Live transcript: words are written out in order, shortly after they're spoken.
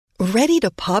Ready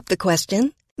to pop the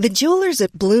question? The jewelers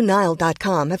at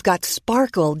BlueNile.com have got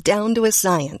sparkle down to a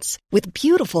science with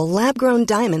beautiful lab-grown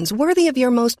diamonds worthy of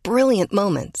your most brilliant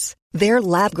moments. Their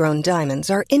lab-grown diamonds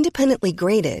are independently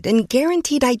graded and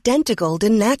guaranteed identical to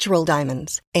natural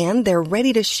diamonds, and they're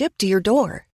ready to ship to your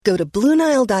door. Go to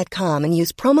BlueNile.com and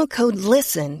use promo code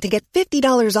LISTEN to get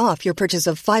 $50 off your purchase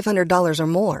of $500 or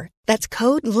more. That's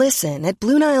code LISTEN at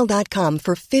BlueNile.com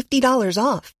for $50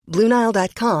 off.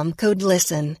 BlueNile.com, code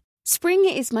LISTEN. Spring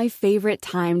is my favorite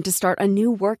time to start a new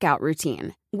workout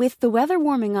routine. With the weather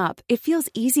warming up, it feels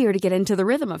easier to get into the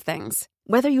rhythm of things.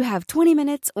 Whether you have 20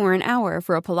 minutes or an hour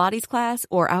for a Pilates class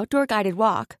or outdoor guided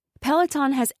walk,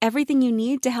 Peloton has everything you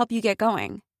need to help you get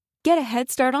going. Get a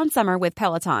head start on summer with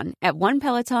Peloton at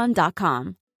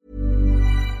onepeloton.com.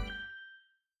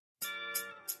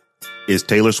 Is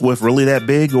Taylor Swift really that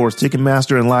big, or is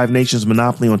Ticketmaster and Live Nation's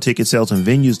monopoly on ticket sales and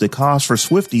venues the cause for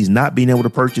Swifties not being able to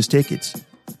purchase tickets?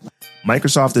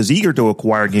 Microsoft is eager to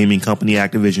acquire gaming company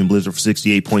Activision Blizzard for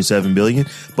 $68.7 billion,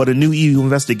 but a new EU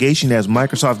investigation has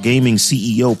Microsoft Gaming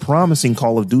CEO promising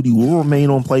Call of Duty will remain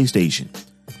on PlayStation.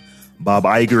 Bob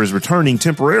Iger is returning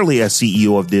temporarily as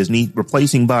CEO of Disney,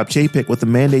 replacing Bob Chapek with a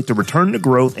mandate to return to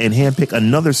growth and handpick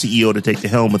another CEO to take the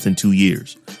helm within 2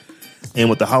 years.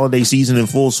 And with the holiday season in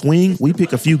full swing, we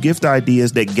pick a few gift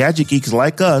ideas that gadget geeks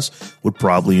like us would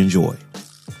probably enjoy.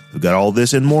 We've got all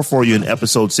this and more for you in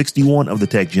episode 61 of The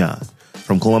Tech John.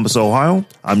 From Columbus, Ohio,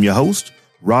 I'm your host,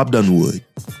 Rob Dunwood.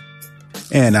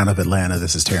 And out of Atlanta,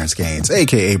 this is Terrence Gaines,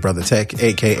 a.k.a. Brother Tech,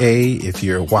 a.k.a. if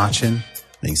you're watching,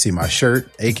 you can see my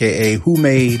shirt, a.k.a. who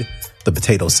made the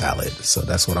potato salad. So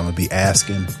that's what I'm going to be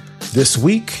asking this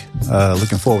week.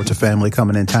 Looking forward to family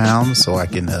coming in town so I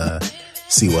can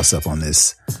see what's up on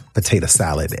this potato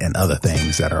salad and other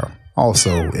things that are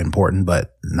also important,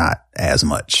 but not as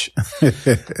much.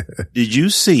 Did you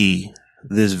see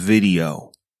this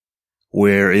video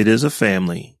where it is a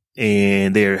family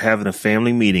and they're having a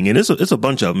family meeting? And it's a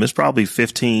bunch of them. It's probably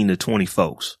 15 to 20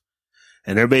 folks.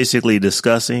 And they're basically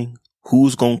discussing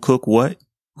who's going to cook what,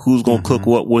 who's going to cook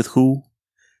what with who,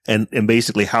 and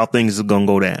basically how things are going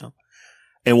to go down.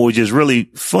 And what was just really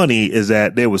funny is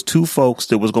that there was two folks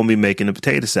that was going to be making the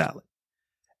potato salad.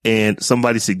 And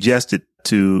somebody suggested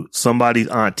to somebody's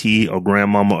auntie or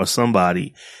grandmama or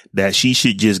somebody that she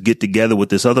should just get together with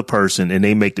this other person and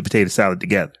they make the potato salad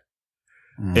together.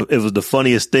 It was the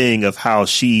funniest thing of how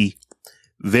this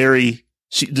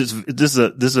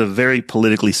is a very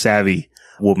politically savvy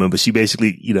woman, but she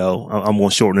basically, I'm going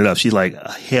to shorten it up. She's like,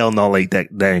 hell no, like that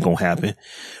ain't going to happen.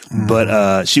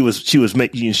 But, she was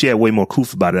making, she had way more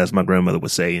coof about it, as my grandmother would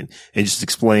say, and just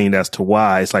explained as to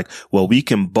why. It's like, well, we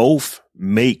can both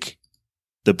make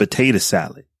the potato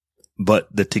salad, but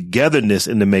the togetherness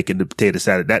in the making the potato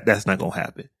salad, that's not going to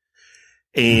happen.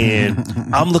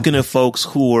 And I'm looking at folks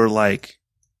who are like,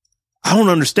 I don't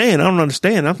understand. I'm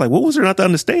like, what was there not to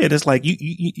understand? It's like,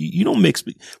 you don't mix,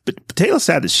 but potato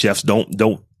salad chefs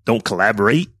don't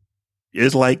collaborate.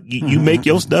 It's like you make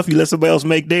your stuff, you let somebody else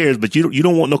make theirs, but you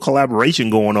don't want no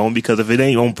collaboration going on, because if it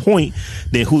ain't on point,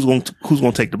 then who's going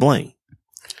to take the blame?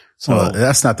 So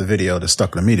that's not the video that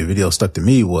stuck to me. The video stuck to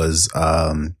me was,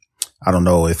 I don't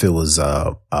know if it was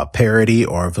a parody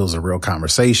or if it was a real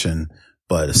conversation,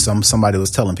 but somebody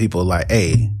was telling people like,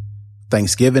 hey,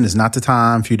 Thanksgiving is not the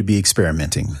time for you to be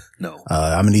experimenting. No.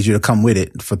 I'm gonna need you to come with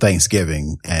it for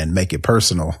Thanksgiving and make it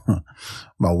personal.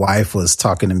 My wife was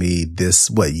talking to me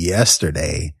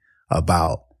yesterday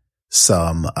about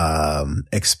some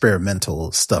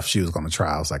experimental stuff she was going to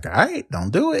try. I was like, all right,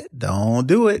 don't do it.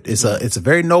 It's a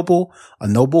very noble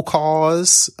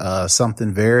cause,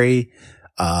 something very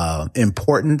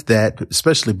important that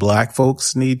especially Black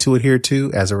folks need to adhere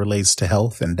to as it relates to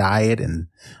health and diet and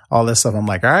all that stuff. I'm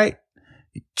like, all right,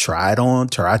 try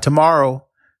it tomorrow.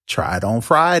 Try it on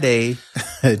Friday.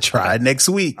 Try it next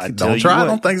week. Don't try it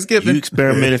on Thanksgiving. You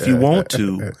experiment if you want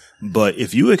to, but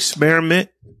if you experiment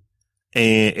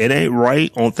and it ain't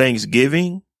right on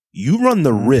Thanksgiving, you run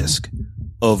the risk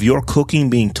of your cooking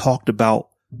being talked about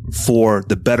for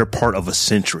the better part of a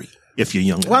century if you're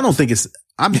young. Well, I don't think it's,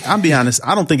 I'm be honest,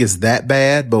 I don't think it's that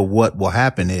bad, but what will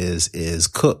happen is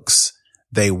cooks,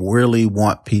 they really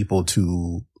want people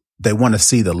to, they want to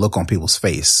see the look on people's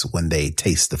face when they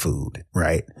taste the food,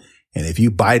 right? And if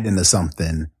you bite into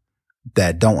something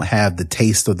that don't have the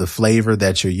taste or the flavor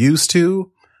that you're used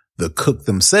to, the cook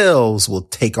themselves will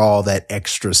take all that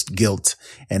extra guilt.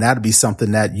 And that'll be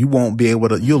something that you won't be able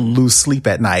to, you'll lose sleep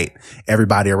at night.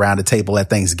 Everybody around the table at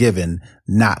Thanksgiving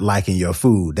not liking your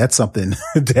food. That's something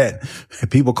that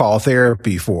people call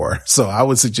therapy for. So I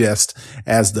would suggest,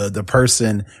 as the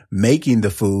person making the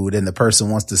food and the person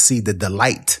wants to see the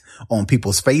delight on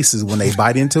people's faces when they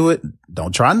bite into it,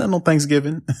 don't try nothing on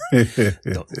Thanksgiving.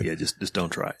 Just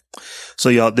don't try it. So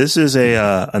y'all, this is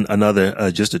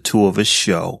another just a 2 of us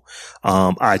show.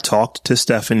 I talked to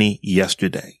Stephanie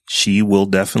yesterday. She will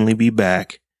definitely be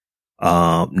back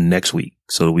next week.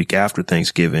 So the week after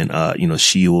Thanksgiving,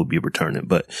 she will be returning.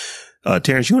 But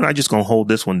Terrence, you and I just gonna hold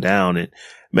this one down. And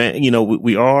man,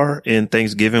 we are in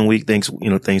Thanksgiving week.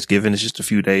 Thanksgiving is just a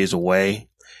few days away,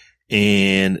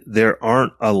 and there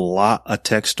aren't a lot of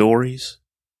tech stories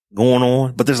going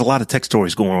on, but there's a lot of tech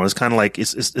stories going on. It's kind of like,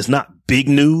 it's not big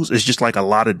news. It's just like a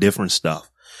lot of different stuff.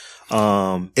 In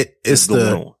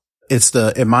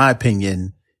my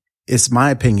opinion, it's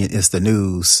the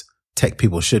news tech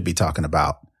people should be talking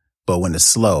about. But when it's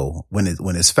slow, when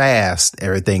it's fast,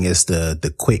 everything is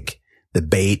the quick, the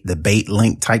bait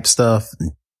link type stuff.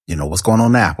 What's going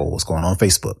on Apple, what's going on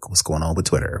Facebook, what's going on with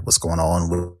Twitter, what's going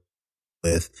on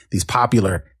with these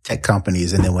popular tech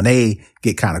companies. And then when they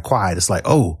get kind of quiet, it's like,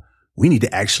 oh, we need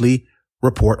to actually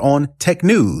report on tech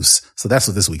news. So that's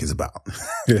what this week is about.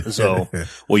 So,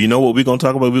 well, you know what we're going to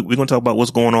talk about? We're going to talk about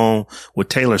what's going on with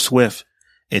Taylor Swift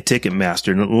and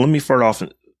Ticketmaster. Now, let me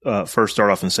first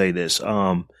start off and say this.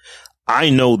 I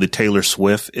know that Taylor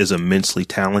Swift is immensely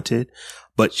talented,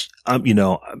 but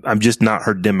I'm just not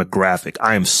her demographic.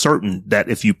 I am certain that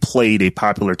if you played a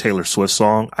popular Taylor Swift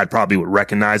song, I probably would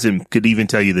recognize it and could even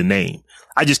tell you the name.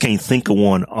 I just can't think of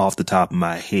one off the top of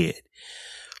my head.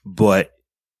 But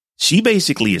she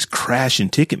basically is crashing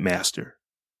Ticketmaster,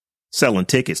 selling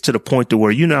tickets to the point to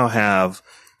where you now have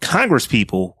Congress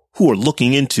people who are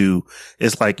looking into,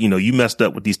 it's like, you messed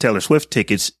up with these Taylor Swift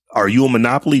tickets. Are you a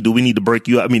monopoly? Do we need to break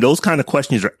you up? I mean, those kind of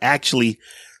questions are actually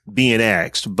being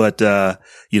asked. But,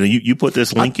 you put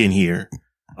this link in here.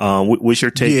 What's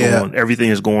your take on everything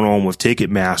that's going on with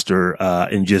Ticketmaster,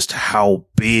 and just how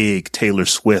big Taylor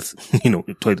Swift,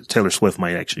 Taylor Swift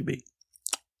might actually be?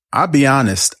 I'll be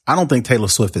honest. I don't think Taylor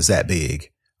Swift is that big.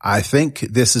 I think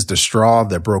this is the straw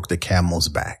that broke the camel's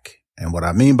back. And what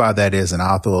I mean by that is, and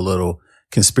I'll throw a little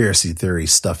conspiracy theory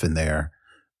stuff in there.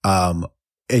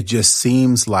 It just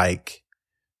seems like,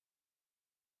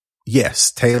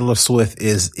 yes, Taylor Swift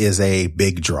is a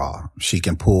big draw. She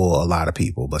can pull a lot of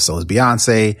people, but so is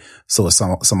Beyonce. So is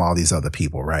some all these other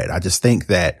people, right? I just think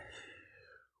that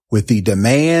with the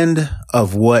demand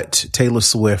of what Taylor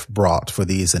Swift brought for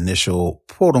these initial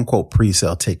quote unquote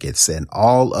pre-sale tickets and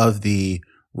all of the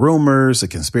rumors, the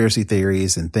conspiracy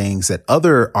theories and things that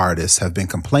other artists have been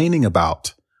complaining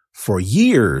about for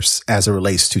years as it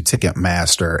relates to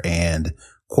Ticketmaster and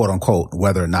quote unquote,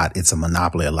 whether or not it's a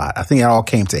monopoly or not. I think it all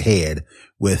came to head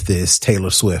with this Taylor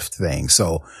Swift thing.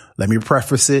 So let me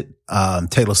preface it.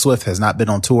 Taylor Swift has not been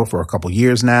on tour for a couple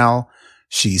years now.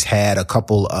 She's had a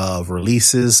couple of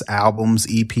releases, albums,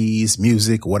 EPs,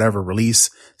 music, whatever release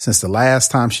since the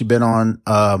last time she was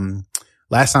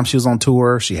on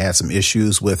tour. She had some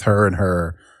issues with her and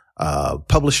her,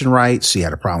 publishing rights. She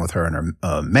had a problem with her and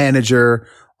her, manager.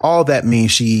 All that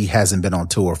means she hasn't been on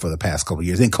tour for the past couple of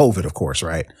years. In COVID, of course,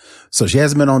 right? So she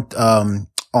hasn't been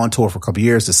on tour for a couple of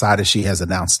years, decided she has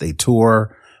announced a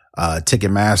tour.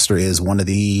 Ticketmaster is one of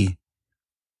the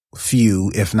few,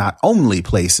 if not only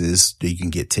places that you can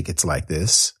get tickets like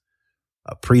this.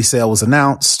 A pre-sale was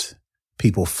announced.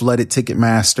 People flooded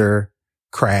Ticketmaster,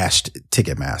 crashed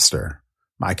Ticketmaster.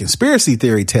 My conspiracy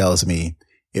theory tells me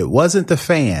it wasn't the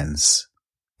fans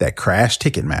that crashed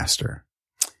Ticketmaster.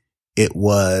 It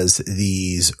was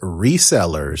these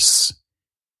resellers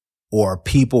or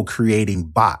people creating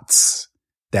bots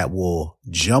that will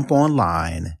jump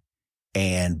online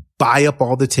and buy up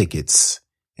all the tickets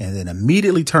and then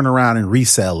immediately turn around and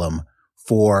resell them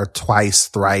for twice,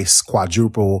 thrice,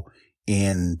 quadruple,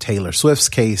 in Taylor Swift's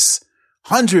case,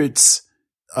 hundreds,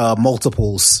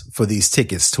 multiples for these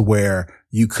tickets, to where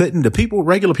you couldn't,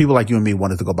 regular people like you and me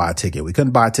wanted to go buy a ticket. We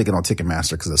couldn't buy a ticket on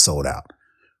Ticketmaster because it's sold out.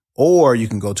 Or you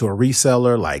can go to a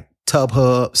reseller like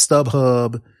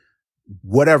StubHub,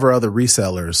 whatever other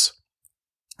resellers.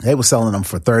 They were selling them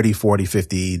for $30,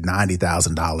 $40, $50,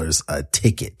 $90,000 a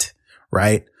ticket,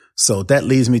 right? So that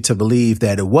leads me to believe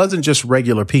that it wasn't just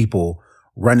regular people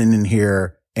running in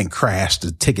here and crashed the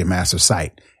Ticketmaster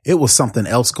site. It was something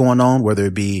else going on, whether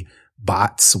it be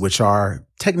bots, which are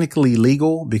technically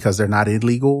legal because they're not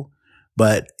illegal.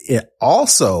 But it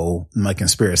also, my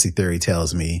conspiracy theory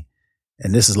tells me,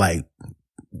 and this is like,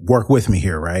 work with me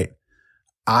here, right?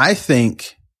 I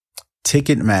think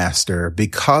Ticketmaster,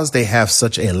 because they have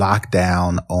such a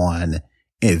lockdown on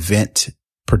event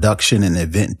production and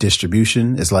event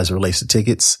distribution as it relates to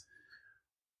tickets,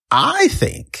 I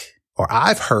think, or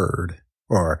I've heard,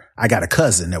 or I got a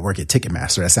cousin that works at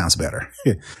Ticketmaster. That sounds better.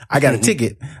 I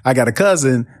got a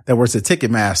cousin that works at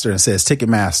Ticketmaster and says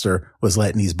Ticketmaster was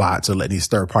letting these bots or letting these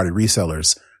third party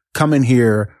resellers come in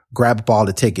here, grab up all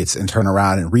the tickets and turn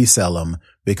around and resell them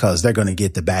because they're going to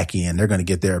get the back end. They're going to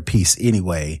get their piece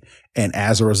anyway. And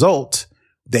as a result,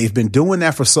 they've been doing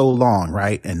that for so long,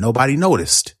 right? And nobody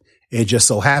noticed. It just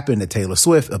so happened that Taylor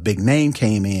Swift, a big name,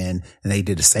 came in and they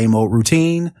did the same old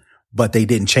routine, but they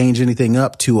didn't change anything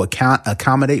up to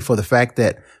accommodate for the fact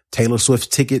that Taylor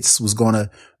Swift tickets was going to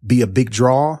be a big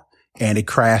draw, and it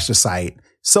crashed the site.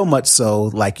 So much so,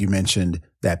 like you mentioned,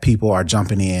 that people are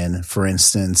jumping in. For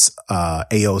instance,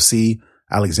 AOC,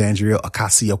 Alexandria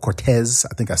Ocasio-Cortez,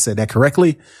 I think I said that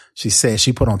correctly. She said,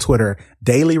 she put on Twitter,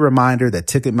 daily reminder that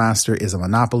Ticketmaster is a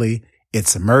monopoly.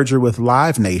 It's a merger with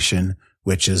Live Nation,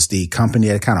 which is the company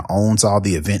that kind of owns all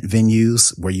the event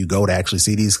venues where you go to actually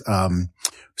see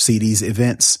these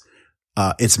events.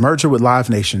 Its merger with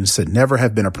Live Nation should never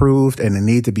have been approved, and they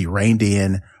need to be reined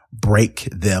in, break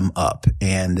them up.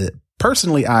 And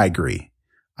personally, I agree.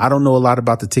 I don't know a lot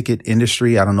about the ticket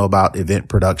industry. I don't know about event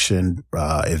production,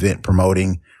 event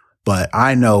promoting, but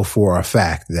I know for a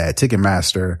fact that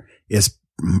Ticketmaster is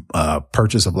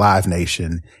purchase of Live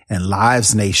Nation, and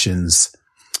Live Nation's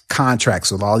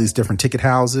contracts with all these different ticket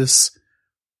houses.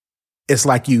 It's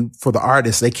like for the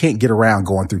artists, they can't get around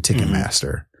going through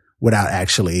Ticketmaster without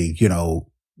actually,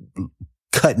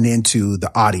 cutting into the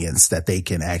audience that they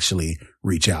can actually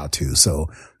reach out to. So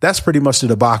that's pretty much the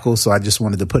debacle. So I just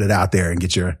wanted to put it out there and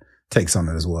get your takes on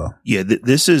it as well. Yeah.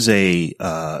 This is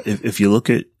if you look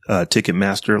at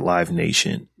Ticketmaster, Live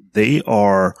Nation, they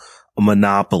are a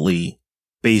monopoly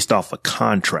based off of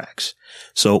contracts.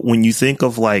 So when you think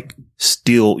of like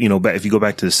steel, if you go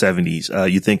back to the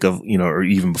 70s, you think of, or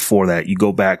even before that, you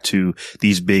go back to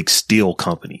these big steel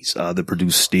companies, that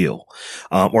produce steel,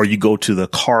 or you go to the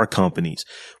car companies.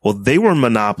 Well, they were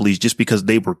monopolies just because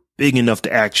they were big enough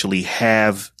to actually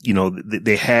have,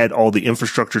 they had all the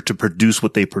infrastructure to produce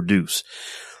what they produce.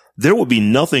 There would be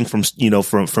nothing from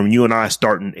you and I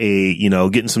starting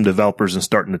getting some developers and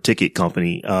starting a ticket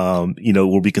company, where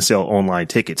we can sell online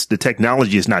tickets. The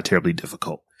technology is not terribly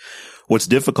difficult. What's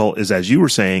difficult is, as you were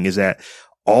saying, is that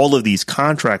all of these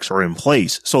contracts are in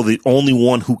place. So the only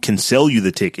one who can sell you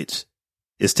the tickets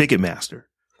is Ticketmaster.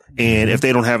 And if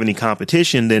they don't have any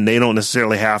competition, then they don't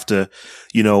necessarily have to,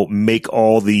 make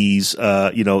all these,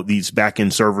 these back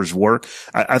end servers work.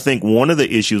 I think one of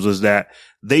the issues was that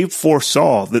they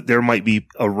foresaw that there might be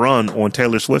a run on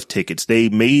Taylor Swift tickets. They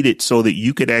made it so that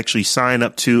you could actually sign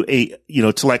up to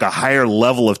to like a higher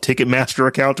level of Ticketmaster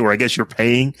account, where I guess you're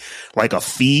paying like a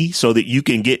fee so that you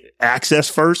can get access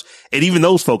first. And even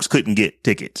those folks couldn't get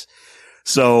tickets.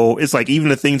 So it's like even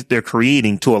the things that they're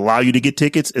creating to allow you to get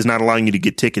tickets is not allowing you to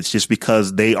get tickets just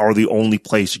because they are the only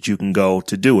place that you can go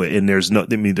to do it. And there's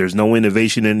no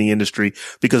innovation in the industry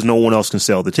because no one else can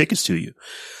sell the tickets to you.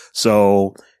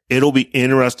 So it'll be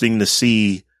interesting to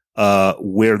see,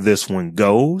 where this one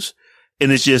goes.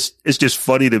 And it's just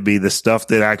funny to me, the stuff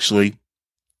that actually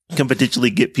can potentially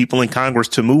get people in Congress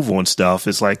to move on stuff.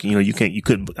 It's like, I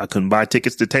couldn't buy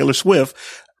tickets to Taylor Swift.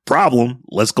 Problem.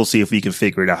 Let's go see if we can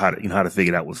figure it out how to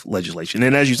figure it out with legislation.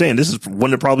 And as you're saying, this is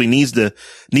one that probably needs to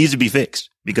be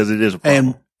fixed because it is a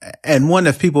problem. And one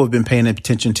that people have been paying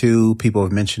attention to, people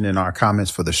have mentioned in our comments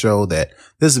for the show that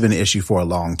this has been an issue for a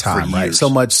long time, right?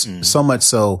 So much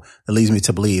so it leads me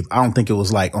to believe, I don't think it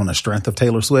was like on the strength of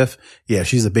Taylor Swift. Yeah,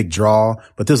 she's a big draw,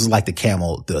 but this is like the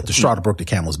camel, the straw that broke the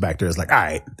camel's back. There is like, all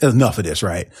right, there's enough of this,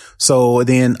 right? So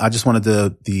then I just wanted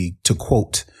to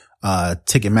quote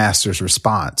Ticketmaster's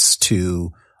response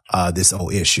to this whole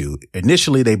issue.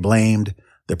 Initially, they blamed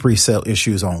the pre-sale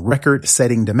issues on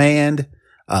record-setting demand.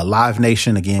 Live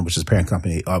Nation, again, which is a parent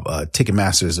company of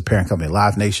Ticketmaster, is a parent company of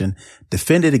Live Nation,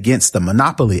 defended against the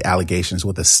monopoly allegations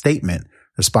with a statement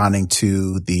responding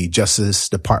to the Justice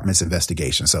Department's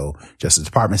investigation. So Justice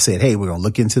Department said, hey, we're going to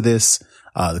look into this.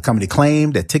 The company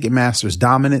claimed that Ticketmaster's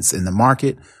dominance in the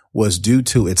market was due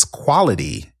to its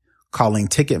quality, calling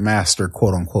Ticketmaster,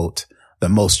 quote unquote, the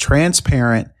most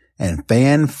transparent and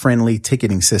fan-friendly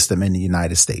ticketing system in the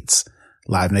United States.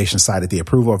 Live Nation cited the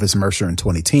approval of its merger in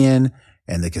 2010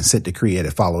 and the consent decree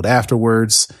that followed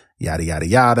afterwards, yada, yada,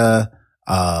 yada.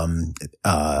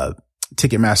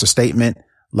 Ticketmaster statement,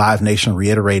 Live Nation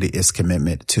reiterated its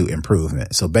commitment to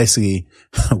improvement. So basically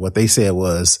what they said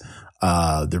was,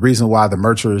 the reason why the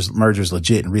merger is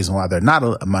legit and reason why they're not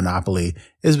a monopoly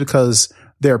is because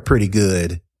they're a pretty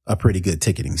good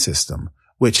ticketing system,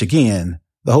 which again,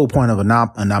 the whole point of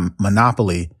a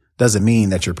monopoly doesn't mean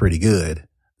that you're pretty good.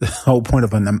 The whole point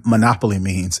of a monopoly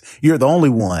means you're the only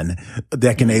one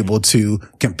that can able to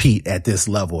compete at this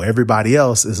level. Everybody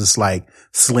else is just like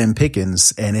slim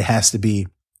pickings, and it has to be,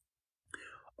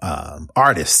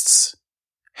 artists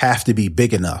have to be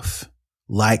big enough,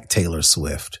 like Taylor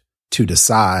Swift, to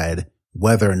decide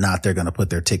whether or not they're going to put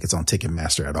their tickets on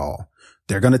Ticketmaster at all.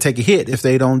 They're going to take a hit if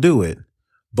they don't do it,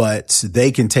 but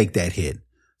they can take that hit.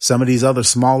 Some of these other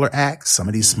smaller acts, some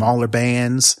of these smaller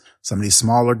bands, some of these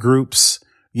smaller groups,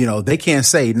 you know, they can't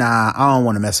say, nah, I don't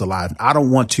want to mess with Live. I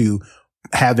don't want to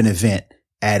have an event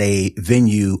at a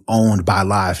venue owned by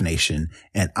Live Nation,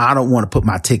 and I don't want to put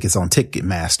my tickets on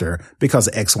Ticketmaster because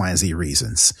of X, Y, and Z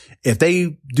reasons. If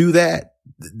they do that,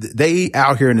 they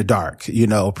out here in the dark, you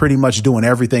know, pretty much doing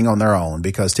everything on their own,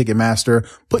 because Ticketmaster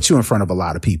puts you in front of a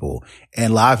lot of people,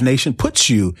 and Live Nation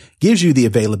gives you the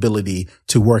availability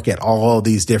to work at all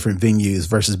these different venues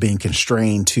versus being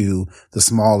constrained to the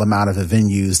small amount of the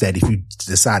venues that if you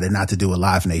decided not to do a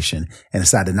Live Nation and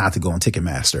decided not to go on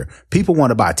Ticketmaster, people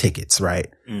want to buy tickets,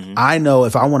 right? Mm-hmm. I know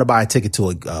if I want to buy a ticket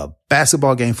to a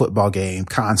basketball game, football game,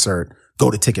 concert,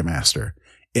 go to Ticketmaster.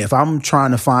 If I'm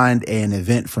trying to find an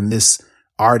event from this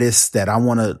artist that I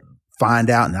want to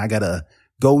find out, and I got to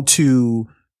go to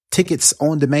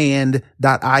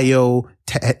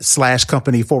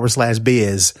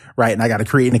ticketsondemand.io/company/biz, right? And I got to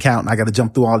create an account, and I got to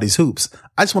jump through all these hoops.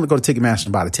 I just want to go to Ticketmaster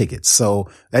and buy the tickets.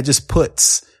 So that just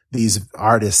puts these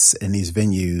artists and these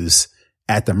venues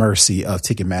at the mercy of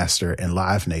Ticketmaster and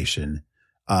Live Nation,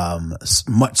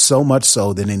 much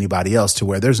so than anybody else, to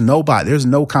where there's no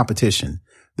competition.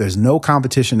 There's no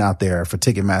competition out there for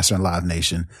Ticketmaster and Live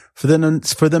Nation for them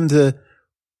to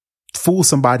fool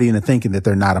somebody into thinking that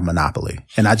they're not a monopoly.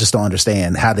 And I just don't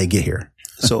understand how they get here.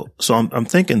 So I'm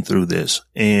thinking through this,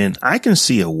 and I can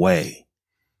see a way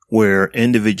where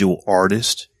individual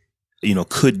artists, you know,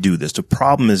 could do this. The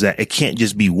problem is that it can't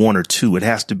just be one or two. It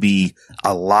has to be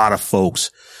a lot of folks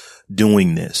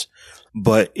doing this.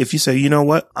 But if you say, you know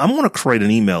what, I'm going to create an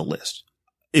email list.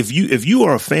 If you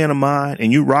are a fan of mine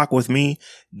and you rock with me,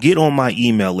 get on my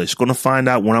email list. Going to find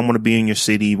out when I'm going to be in your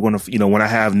city. We're going to, you know, when I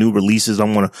have new releases,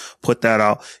 I'm going to put that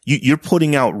out. You're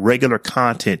putting out regular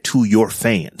content to your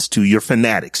fans, to your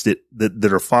fanatics that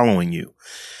are following you.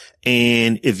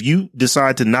 And if you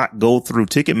decide to not go through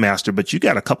Ticketmaster, but you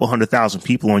got a couple 100,000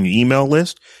 people on your email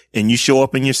list and you show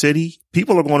up in your city,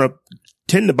 people are going to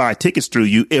tend to buy tickets through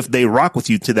you if they rock with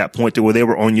you to that point to where they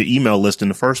were on your email list in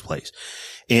the first place.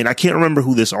 And I can't remember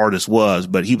who this artist was,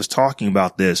 but he was talking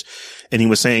about this, and he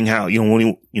was saying how, you know,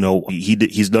 when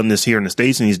he's done this here in the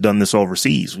States and he's done this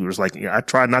overseas. He was like, I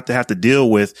try not to have to deal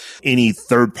with any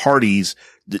third parties,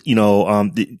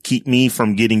 that keep me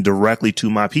from getting directly to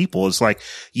my people. It's like,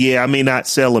 yeah, I may not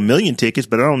sell 1 million tickets,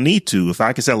 but I don't need to. If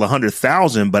I can sell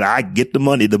 100,000, but I get the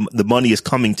money, the money is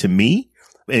coming to me.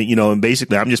 And, you know, and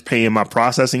basically I'm just paying my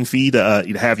processing fee to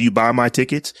have you buy my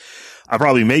tickets. I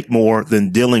probably make more than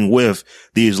dealing with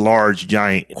these large,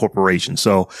 giant corporations.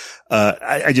 So,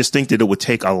 I just think that it would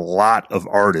take a lot of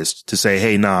artists to say,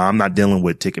 hey, nah, I'm not dealing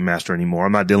with Ticketmaster anymore.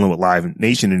 I'm not dealing with Live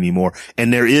Nation anymore.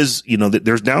 And there is, you know,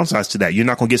 there's downsides to that. You're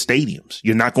not going to get stadiums.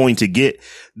 You're not going to get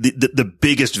the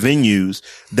biggest venues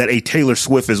that a Taylor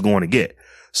Swift is going to get.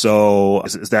 So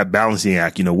it's that balancing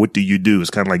act. You know, what do you do? It's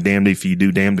kind of like damned if you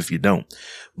do, damned if you don't.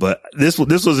 But this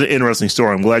was an interesting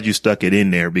story. I'm glad you stuck it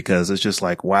in there, because it's just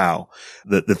like, wow,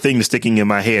 the thing that's sticking in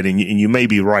my head, and you may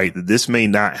be right, that this may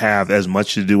not have as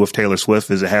much to do with Taylor Swift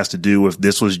as it has to do with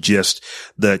this was just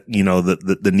the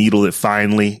needle that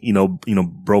finally,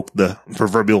 broke the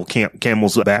proverbial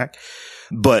camel's back.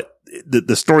 But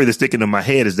the story that's sticking in my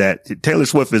head is that Taylor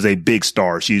Swift is a big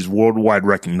star. She's worldwide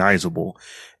recognizable.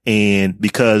 And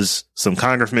because some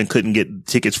congressmen couldn't get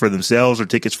tickets for themselves or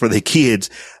tickets for their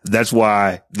kids, that's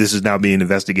why this is now being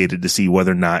investigated to see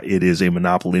whether or not it is a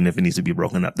monopoly and if it needs to be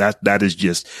broken up. That is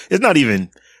just, it's not even,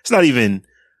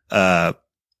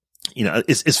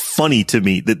 it's funny to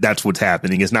me that that's what's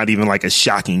happening. It's not even like a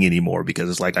shocking anymore,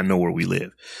 because it's like, I know where we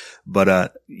live.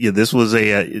 But, this was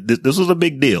a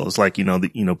big deal. It's like,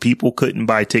 people couldn't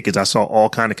buy tickets. I saw all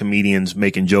kind of comedians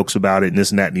making jokes about it and this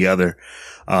and that and the other.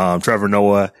 Trevor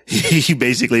Noah, he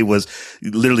basically was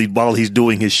literally, while he's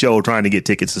doing his show, trying to get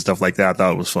tickets and stuff like that. I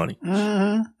thought it was funny.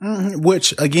 Mm-hmm. Mm-hmm.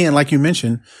 Which, again, like you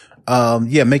mentioned,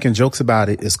 making jokes about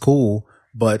it is cool.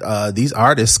 But, these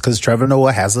artists, cause Trevor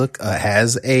Noah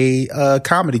has a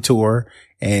comedy tour,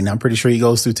 and I'm pretty sure he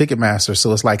goes through Ticketmaster.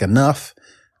 So it's like, enough.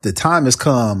 The time has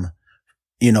come,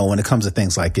 when it comes to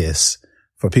things like this,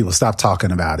 for people to stop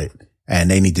talking about it, and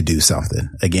they need to do something.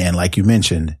 Again, like you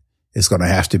mentioned, it's going to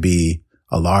have to be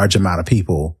a large amount of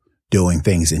people doing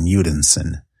things in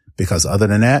unison. Because other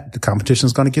than that, the competition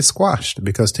is going to get squashed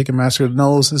because Ticketmaster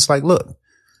knows it's like, look,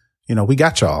 you know, we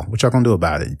got y'all. What y'all going to do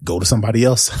about it? Go to somebody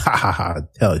else? Ha ha ha.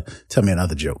 Tell me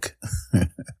another joke.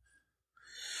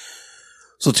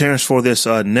 So Terrence, for this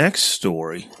next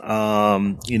story,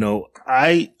 you know,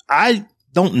 I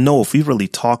don't know if we really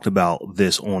talked about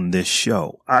this on this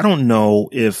show. I don't know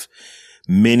if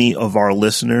many of our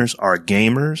listeners are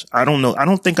gamers. I don't know. I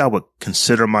don't think I would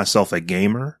consider myself a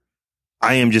gamer.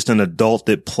 I am just an adult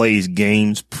that plays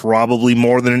games probably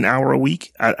more than an hour a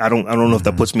week. I don't know if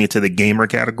that puts me into the gamer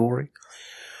category.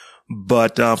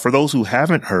 But for those who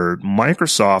haven't heard,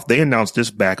 Microsoft, they announced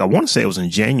this back, I want to say it was in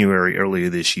January earlier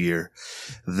this year,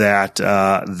 that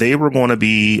they were going to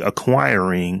be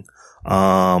acquiring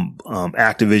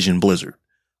Activision Blizzard.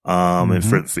 And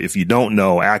if you don't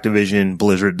know, Activision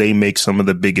Blizzard, they make some of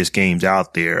the biggest games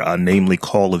out there, namely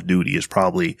Call of Duty is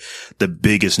probably the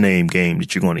biggest name game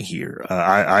that you're going to hear.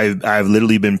 I've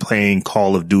literally been playing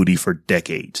Call of Duty for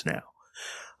decades now.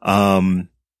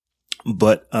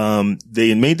 But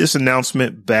they made this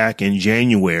announcement back in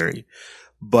January,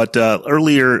 but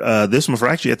earlier this month, or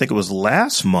actually I think it was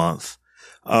last month,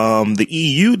 the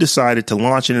EU decided to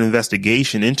launch an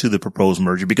investigation into the proposed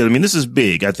merger because, I mean, this is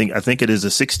big. I think it is a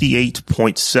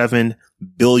 $68.7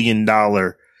 billion,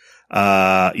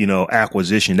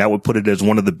 acquisition. That would put it as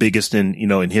one of the biggest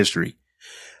in history.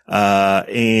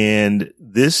 And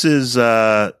this is,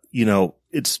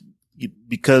 it's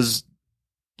because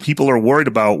people are worried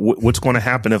about what's going to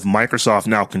happen if Microsoft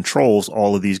now controls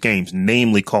all of these games,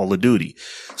 namely Call of Duty.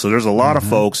 So there's a lot of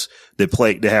folks that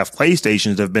have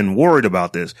PlayStations that have been worried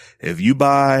about this. If you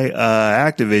buy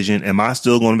Activision, am I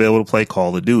still going to be able to play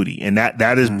Call of Duty? And that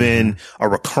has been a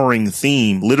recurring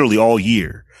theme literally all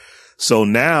year. So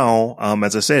now,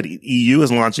 as I said, EU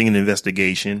is launching an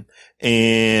investigation,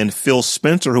 and Phil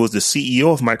Spencer, who is the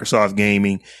CEO of Microsoft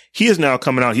Gaming, he is now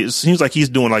coming out. It seems like he's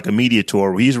doing like a media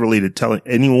tour where he's really telling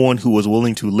anyone who was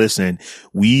willing to listen,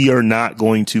 we are not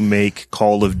going to make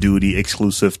Call of Duty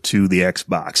exclusive to the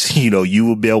Xbox. You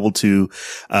will be able to,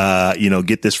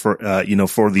 get this for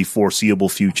the foreseeable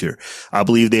future. I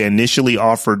believe they initially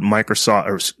offered they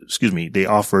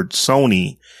offered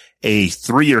Sony a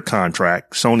 3-year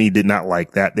contract. Sony did not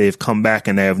like that. They've come back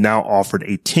and they have now offered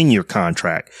a 10-year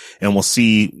contract, and we'll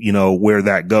see, where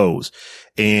that goes.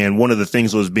 And one of the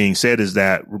things that was being said is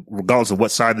that regardless of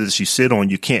what side of this you sit on,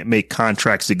 you can't make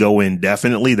contracts to go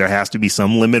indefinitely. There has to be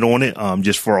some limit on it,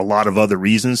 just for a lot of other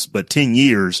reasons. But 10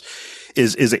 years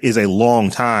is a long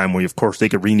time where, of course, they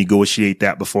could renegotiate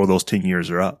that before those 10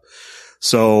 years are up.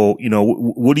 So,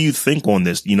 what do you think on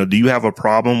this? Do you have a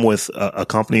problem with a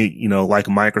company, like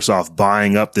Microsoft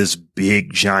buying up this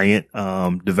big giant,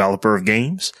 developer of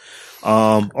games?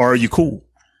 Or are you cool?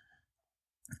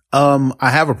 I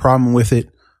have a problem with it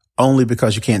only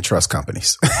because you can't trust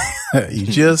companies. You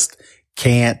just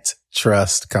can't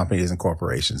trust companies and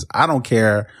corporations. I don't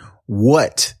care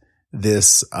what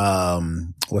this,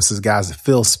 what's this guy's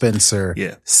Phil Spencer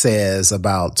says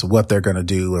about what they're going to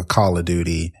do with Call of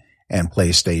Duty and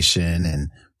PlayStation, and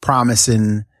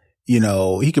promising,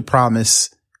 he could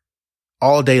promise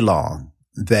all day long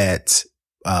that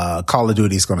Call of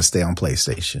Duty is going to stay on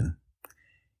PlayStation.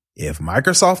 If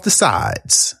Microsoft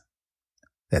decides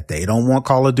that they don't want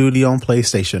Call of Duty on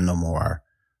PlayStation no more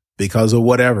because of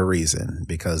whatever reason,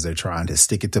 because they're trying to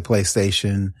stick it to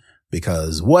PlayStation,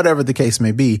 because whatever the case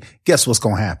may be, guess what's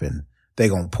going to happen? They're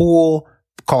going to pull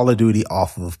Call of Duty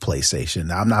off of PlayStation.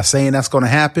 Now, I'm not saying that's going to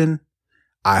happen.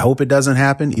 I hope it doesn't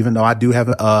happen, even though I do have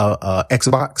a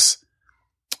Xbox.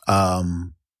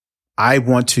 I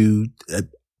want to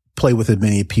play with as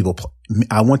many people.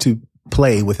 I want to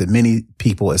play with as many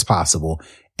people as possible.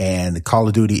 And Call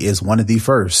of Duty is one of the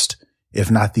first, if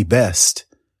not the best,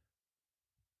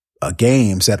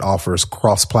 games that offers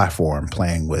cross-platform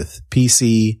playing with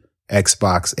PC,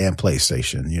 Xbox, and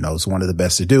PlayStation. It's one of the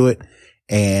best to do it.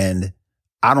 And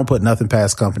I don't put nothing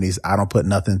past companies. I don't put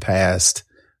nothing past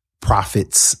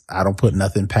profits. I don't put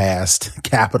nothing past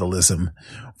capitalism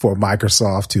for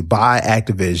Microsoft to buy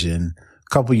Activision. A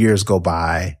couple years go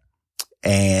by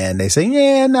and they say,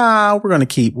 we're going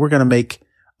to make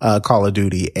Call of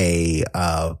Duty a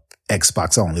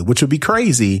Xbox only, which would be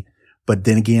crazy. But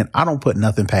then again, I don't put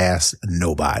nothing past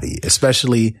nobody,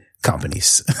 especially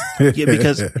companies. Yeah,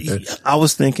 because I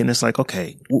was thinking, it's like,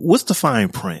 okay, what's the fine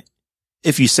print?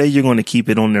 If you say you're going to keep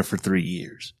it on there for 3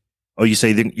 years, or you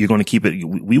say that you're going to keep it,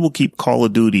 we will keep Call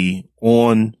of Duty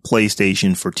on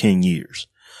PlayStation for 10 years.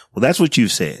 Well, that's what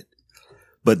you've said.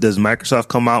 But does Microsoft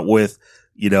come out with,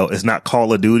 it's not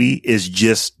Call of Duty, it's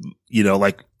just,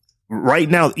 like right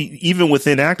now, even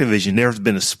within Activision, there's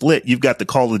been a split. You've got the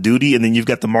Call of Duty and then you've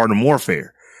got the Modern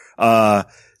Warfare.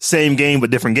 Same game, but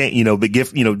different game, but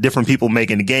different people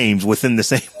making the games within the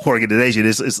same organization.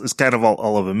 It's kind of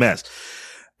all of a mess.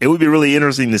 It would be really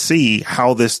interesting to see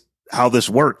how this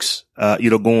works,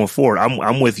 going forward.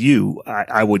 I'm with you.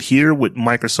 I would hear what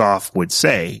Microsoft would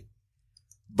say,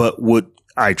 but would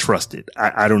I trust it?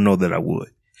 I don't know that I would.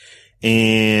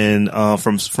 And,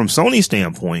 from Sony's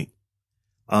standpoint,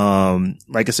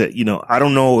 like I said, I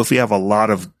don't know if we have a lot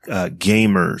of,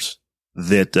 gamers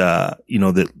that,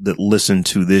 that listen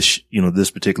to this,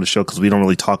 this particular show, cause we don't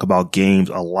really talk about games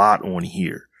a lot on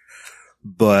here.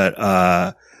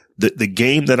 But, the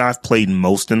game that I've played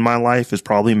most in my life is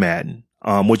probably Madden,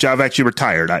 which I've actually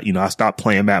retired. I stopped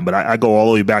playing Madden, but I go all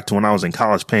the way back to when I was in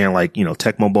college playing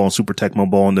Tecmo Bowl and Super Tecmo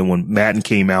Bowl. And then when Madden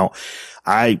came out,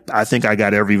 I think I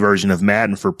got every version of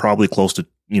Madden for probably close to,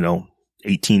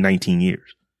 18, 19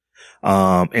 years.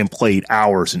 And played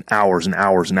hours and hours and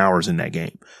hours and hours in that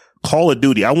game. Call of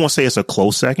Duty, I won't say it's a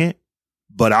close second,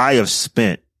 but I have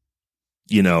spent,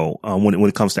 when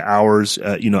it comes to hours,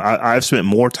 I've spent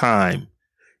more time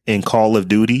in Call of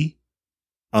Duty,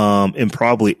 in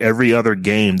probably every other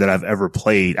game that I've ever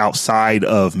played outside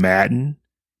of Madden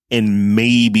and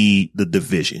maybe The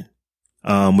Division,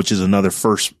 which is another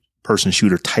first person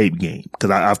shooter type game,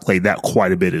 because I've played that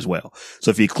quite a bit as well.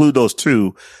 So if you include those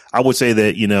two, I would say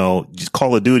that, just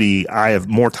Call of Duty, I have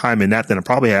more time in that than I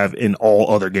probably have in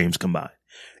all other games combined.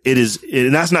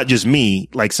 And that's not just me,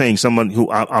 like saying someone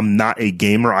who I'm not a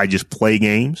gamer, I just play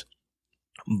games.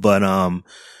 But,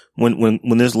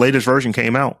 when this latest version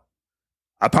came out,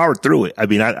 I powered through it. I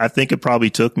mean, I think it probably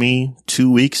took me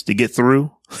 2 weeks to get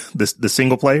through the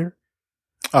single player.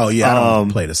 Oh yeah. I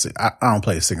don't play the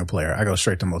single player. I go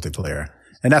straight to multiplayer,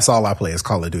 and that's all I play is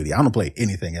Call of Duty. I don't play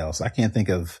anything else. I think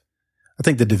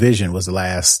The Division was the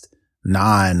last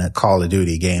non-Call of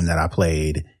Duty game that I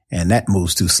played, and that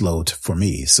moves too slow for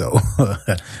me. So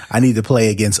I need to play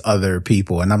against other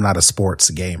people, and I'm not a sports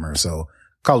gamer. So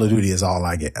Call of Duty is all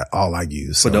I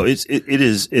use. So. But no, it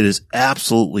is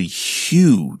absolutely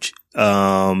huge,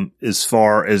 as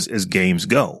far as games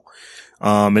go.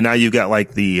 And now you've got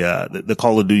like the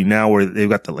Call of Duty now where they've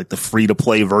got the free to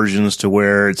play versions to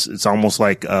where it's almost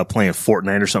like, playing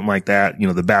Fortnite or something like that.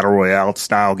 The battle royale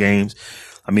style games.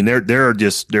 I mean, there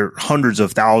are hundreds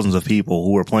of thousands of people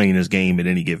who are playing this game at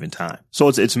any given time. So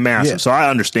it's massive. Yeah. So I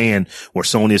understand where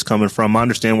Sony is coming from. I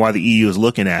understand why the EU is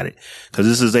looking at it, because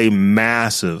this is a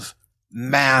massive,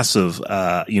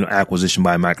 acquisition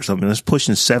by Microsoft, and it's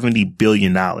pushing $70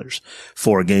 billion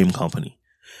for a game company.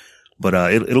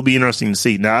 But, it'll be interesting to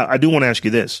see. Now, I do want to ask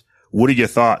you this. What are your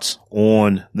thoughts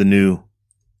on the new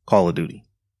Call of Duty?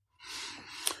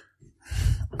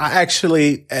 I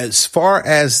actually, as far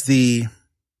as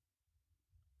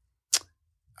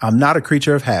I'm not a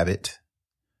creature of habit,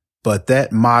 but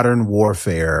that Modern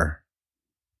Warfare,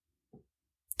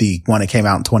 the one that came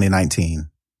out in 2019,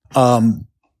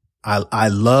 I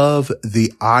love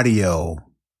the audio,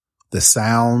 the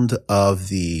sound of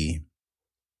the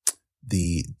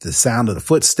sound of the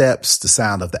footsteps, the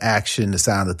sound of the action, the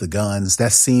sound of the guns.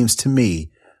 That seems to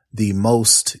me the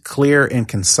most clear and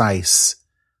concise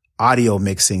audio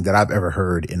mixing that I've ever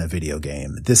heard in a video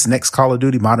game. This next Call of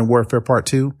Duty, Modern Warfare Part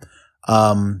 2,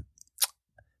 the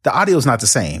audio is not the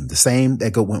same. The same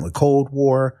that went with Cold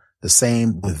War, the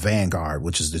same with Vanguard,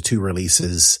 which is the two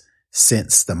releases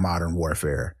since the Modern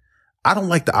Warfare. I don't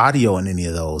like the audio in any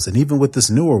of those. And even with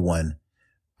this newer one,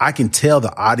 I can tell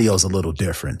the audio is a little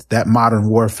different. That Modern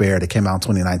Warfare that came out in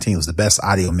 2019 was the best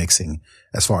audio mixing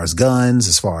as far as guns,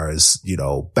 as far as,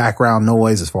 background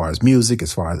noise, as far as music,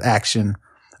 as far as action.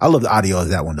 I love the audio of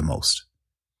that one the most.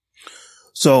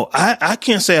 So I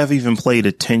can't say I've even played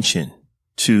attention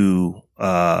to,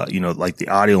 like the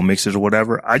audio mixers or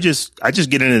whatever. I just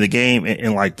get into the game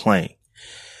and like playing.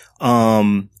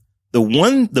 The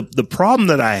problem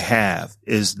that I have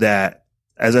is that,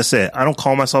 as I said, I don't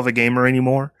call myself a gamer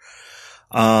anymore.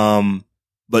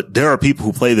 But there are people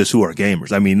who play this who are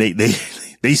gamers. I mean,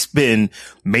 they spend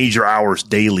major hours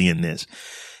daily in this.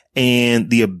 And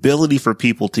the ability for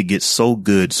people to get so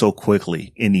good so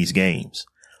quickly in these games,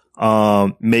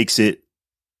 makes it,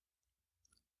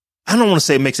 I don't want to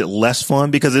say it makes it less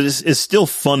fun, because it's still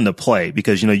fun to play,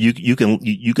 because, you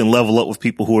can level up with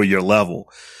people who are your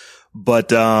level.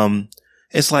 But,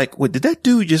 it's like, wait, did that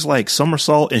dude just like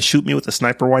somersault and shoot me with a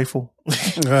sniper rifle?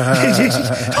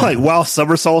 Like while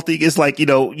somersaulting, it's like, did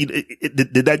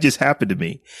that just happen to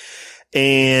me?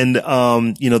 And,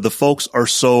 the folks are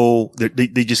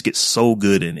they just get so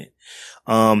good in it.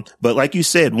 But like you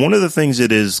said, one of the things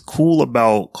that is cool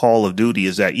about Call of Duty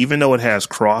is that even though it has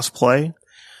cross play,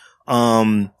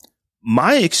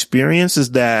 My experience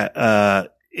is that,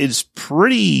 it's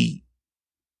pretty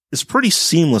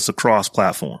seamless across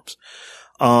platforms.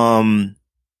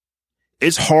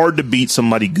 It's hard to beat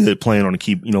somebody good playing on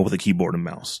with a keyboard and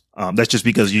mouse. That's just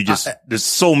because there's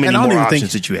so many more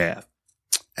options that you have.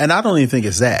 And I don't even think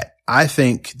it's that. I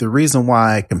think the reason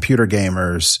why computer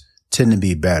gamers tend to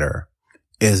be better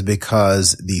is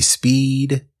because the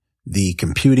speed, the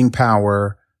computing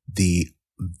power, the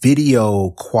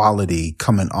video quality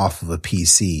coming off of a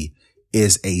PC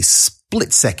is a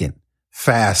split second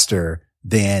faster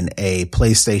than a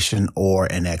PlayStation or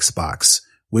an Xbox,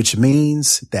 which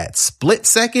means that split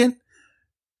second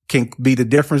can be the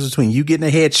difference between you getting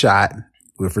a headshot,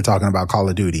 if we're talking about Call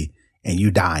of Duty, and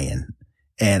you dying.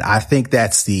 And I think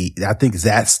that's the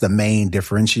main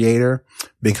differentiator,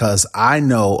 because I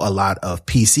know a lot of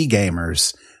PC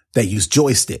gamers that use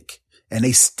joystick and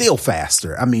they still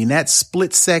faster. I mean, that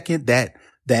split second, that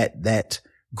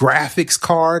graphics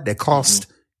card that costs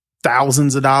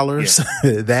thousands of dollars,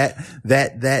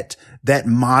 that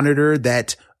monitor,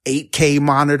 that 8K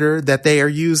monitor that they are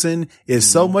using is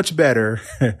so much better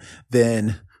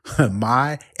than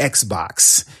my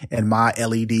Xbox and my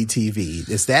LED TV.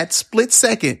 It's that split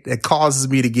second that causes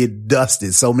me to get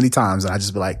dusted so many times. And I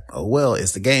just be like, oh, well,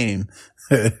 it's the game.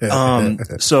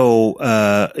 So,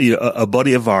 a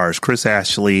buddy of ours, Chris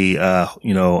Ashley,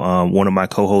 one of my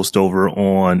co-hosts over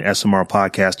on SMR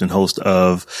podcast and host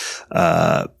of,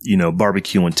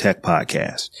 Barbecue and Tech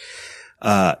podcast.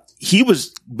 He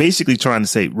was basically trying to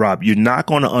say, Rob, you're not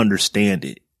going to understand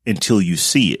it until you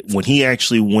see it. When he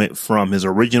actually went from his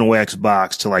original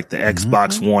Xbox to like the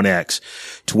Xbox One X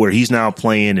to where he's now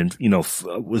playing and,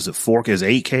 was it 4K as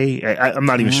 8K? I'm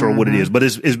not even sure what it is, but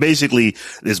it's basically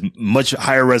this much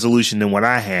higher resolution than what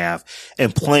I have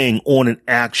and playing on an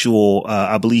actual,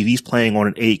 I believe he's playing on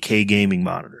an 8K gaming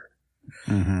monitor.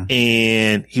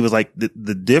 And he was like,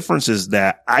 the difference is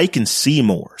that I can see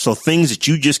more. So things that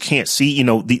you just can't see,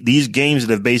 these games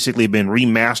that have basically been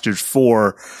remastered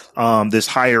for, this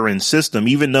higher end system,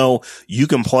 even though you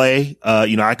can play,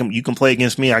 you can play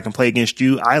against me, I can play against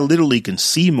you. I literally can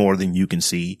see more than you can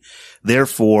see.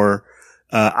 Therefore,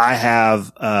 I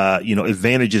have,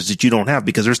 advantages that you don't have,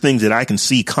 because there's things that I can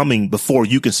see coming before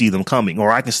you can see them coming, or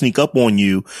I can sneak up on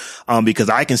you, because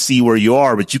I can see where you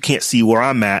are, but you can't see where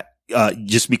I'm at.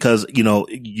 Just because,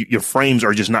 your frames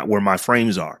are just not where my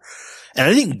frames are. And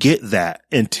I didn't get that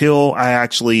until I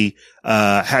actually,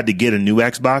 had to get a new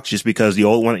Xbox, just because the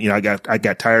old one, I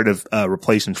got tired of,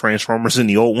 replacing Transformers in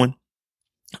the old one.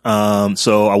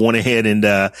 So I went ahead and,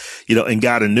 and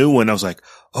got a new one. I was like,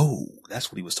 oh,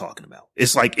 that's what he was talking about.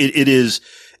 It's like, it is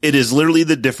literally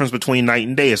the difference between night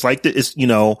and day. It's like, if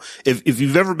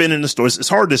you've ever been in the stores, it's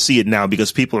hard to see it now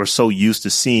because people are so used to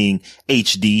seeing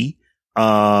HD.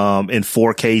 And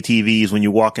 4K TVs when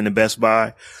you walk into Best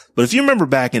Buy. But if you remember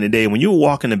back in the day when you were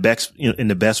walking in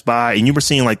the Best Buy and you were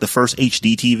seeing like the first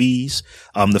HD TVs,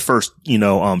 the first,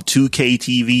 2K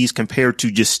TVs compared to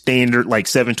just standard like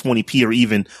 720p or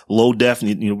even low def,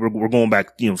 we're going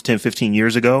back, 10, 15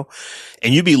 years ago.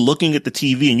 And you'd be looking at the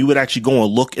TV and you would actually go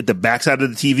and look at the backside of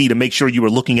the TV to make sure you were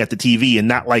looking at the TV and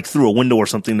not like through a window or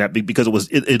something because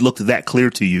it looked that clear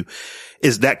to you.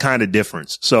 Is that kind of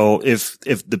difference. So if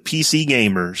the PC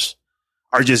gamers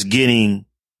are just getting,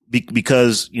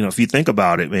 because, if you think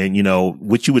about it, man,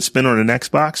 what you would spend on an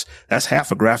Xbox, that's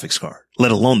half a graphics card,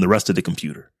 let alone the rest of the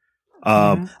computer.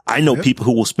 I know people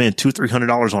who will spend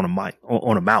 $200-$300 on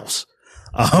a mouse,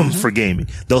 for gaming.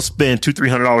 They'll spend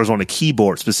 $200-$300 on a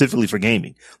keyboard specifically for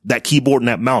gaming. That keyboard and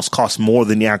that mouse costs more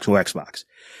than the actual Xbox.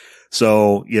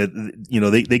 So, yeah,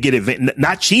 they get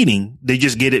not cheating. They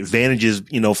just get advantages,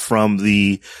 from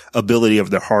the ability of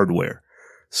their hardware.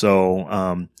 So,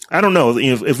 I don't know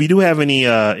if we do have any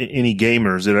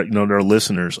gamers that are, that are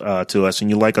listeners, to us and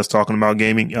you like us talking about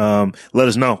gaming, let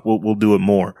us know. We'll do it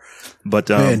more. But,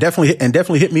 man,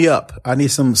 definitely hit me up. I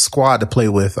need some squad to play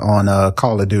with on,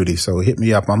 Call of Duty. So hit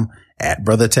me up. I'm at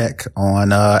Brother Tech on,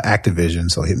 Activision.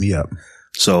 So hit me up.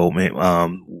 So, man,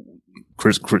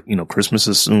 Christmas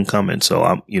is soon coming.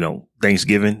 So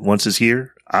Thanksgiving, once it's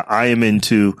here, I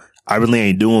really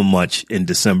ain't doing much in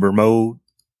December mode,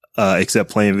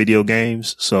 except playing video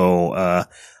games. So,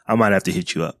 I might have to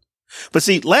hit you up. But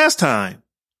see, last time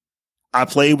I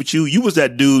played with you, you was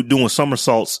that dude doing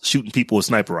somersaults, shooting people with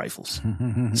sniper rifles.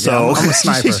 So yeah, I'm a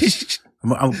sniper.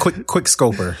 I'm a quick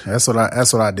scoper. That's what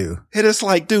I do. And it's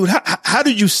like, dude, how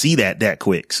did you see that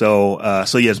quick? So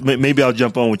yes, maybe I'll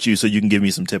jump on with you so you can give me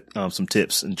some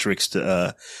tips and tricks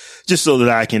to, just so that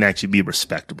I can actually be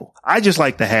respectable. I just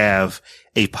like to have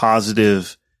a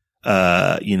positive,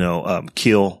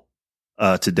 kill,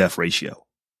 to death ratio.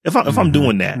 If I'm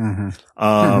doing that,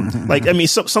 like, I mean,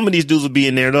 some of these dudes will be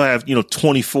in there. They'll have,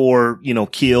 24,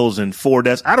 kills and 4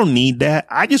 deaths. I don't need that.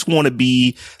 I just want to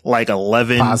be like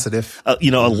 11 positive,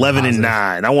 11 and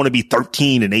 9. I want to be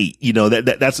 13 and 8.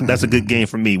 That's a good game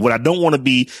for me. What I don't want to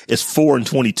be is 4 and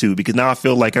 22, because now I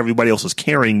feel like everybody else is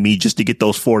carrying me just to get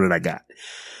those 4 that I got.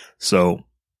 So,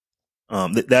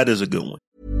 that is a good one.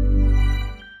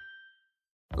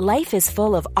 Life is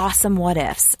full of awesome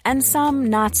what-ifs, and some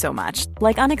not so much,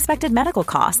 like unexpected medical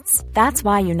costs. That's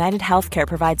why United Healthcare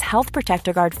provides Health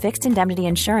Protector Guard fixed indemnity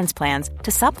insurance plans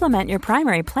to supplement your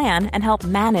primary plan and help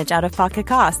manage out-of-pocket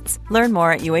costs. Learn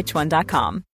more at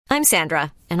UH1.com. I'm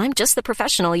Sandra, and I'm just the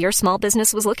professional your small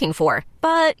business was looking for.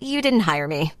 But you didn't hire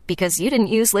me, because you didn't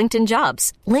use LinkedIn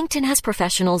Jobs. LinkedIn has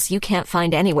professionals you can't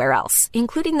find anywhere else,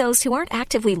 including those who aren't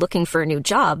actively looking for a new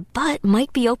job, but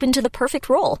might be open to the perfect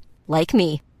role. Like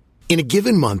me. In a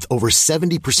given month, over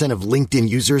 70% of LinkedIn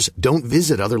users don't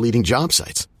visit other leading job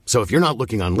sites. So if you're not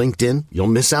looking on LinkedIn, you'll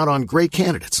miss out on great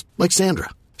candidates like Sandra.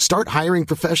 Start hiring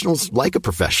professionals like a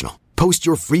professional. Post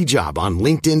your free job on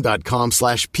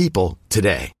linkedin.com/people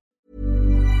today.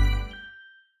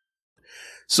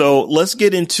 So let's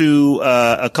get into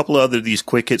a couple of these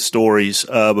quick hit stories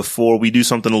before we do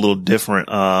something a little different,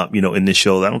 in this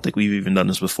show. I don't think we've even done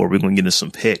this before. We're going to get into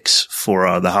some picks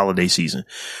for the holiday season.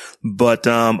 But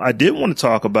I did want to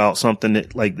talk about something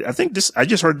that, I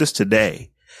just heard this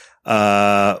today,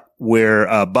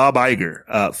 where Bob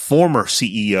Iger, former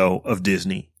CEO of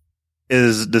Disney,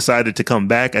 is decided to come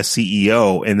back as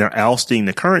CEO, and they're ousting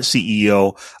the current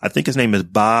CEO. I think his name is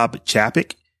Bob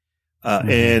Chapek.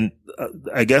 And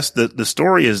I guess the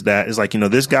story is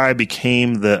this guy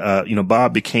became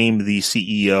Bob became the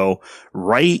CEO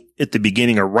right at the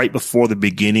beginning, or right before the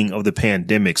beginning of the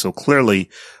pandemic. So clearly,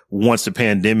 once the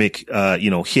pandemic,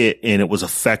 hit and it was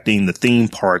affecting the theme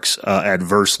parks,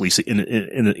 adversely in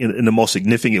the most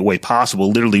significant way possible.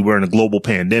 Literally, we're in a global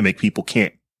pandemic. People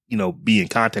can't, be in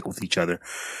contact with each other.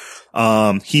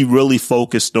 He really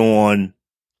focused on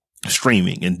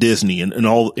streaming and Disney and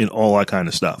all that kind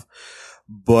of stuff.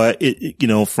 But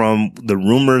from the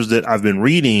rumors that I've been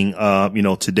reading,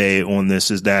 today on this,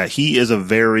 is that he is a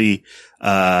very,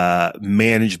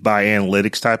 managed by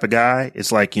analytics type of guy.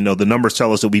 It's like, the numbers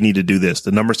tell us that we need to do this.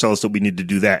 The numbers tell us that we need to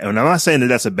do that. And I'm not saying that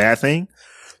that's a bad thing,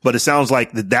 but it sounds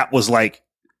like that was like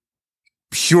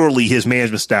purely his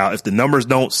management style. If the numbers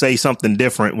don't say something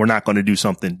different, we're not going to do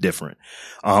something different.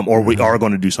 Or we are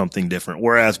going to do something different.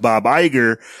 Whereas Bob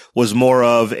Iger was more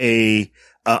of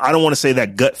I don't want to say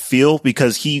that gut feel,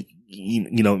 because he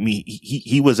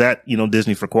was at,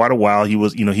 Disney for quite a while. He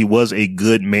was a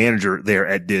good manager there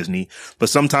at Disney, but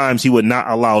sometimes he would not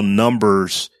allow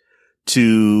numbers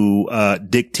to,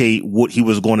 dictate what he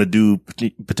was going to do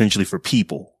potentially for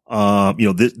people.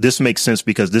 This makes sense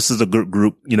because this is a good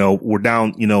group. We're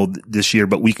down, this year,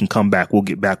 but we can come back. We'll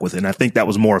get back with it. And I think that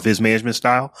was more of his management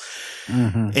style.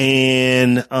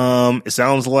 And, it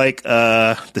sounds like,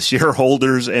 the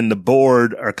shareholders and the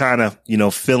board are kind of,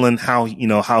 feeling how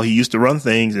he used to run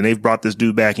things, and they've brought this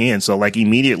dude back in. So like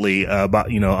immediately, Bob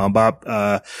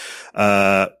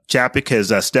Chapek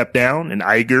has stepped down, and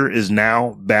Iger is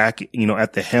now back,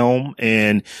 at the helm.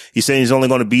 And he's saying he's only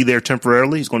going to be there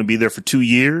temporarily. He's going to be there for 2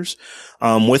 years,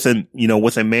 with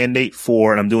a mandate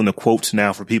for, and I'm doing the quotes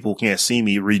now for people who can't see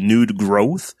me, renewed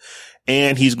growth.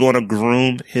 And he's going to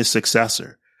groom his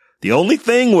successor. The only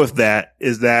thing with that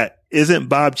is that isn't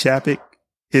Bob Chapek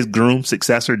his groomed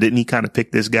successor? Didn't he kind of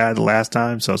pick this guy the last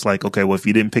time? So it's like, okay, well, if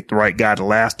you didn't pick the right guy the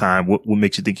last time, what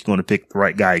makes you think you're going to pick the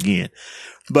right guy again?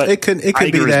 But it could be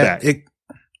that.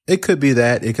 It could be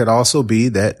that. It could also be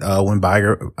that when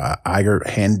Iger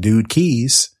handed dude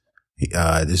keys,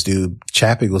 this dude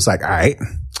Chapek was like, all right,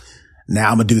 now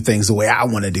I'm going to do things the way I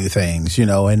want to do things, and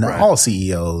right. All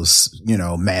CEOs,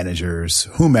 managers,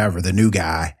 whomever, the new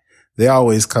guy, they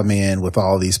always come in with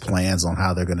all these plans on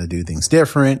how they're going to do things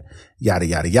different, yada,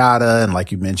 yada, yada. And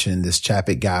like you mentioned, this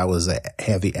Chapek guy was a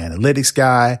heavy analytics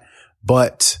guy,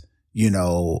 but,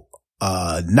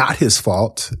 not his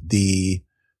fault. The,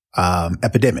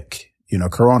 epidemic,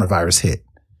 coronavirus hit,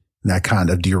 and that kind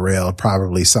of derailed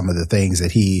probably some of the things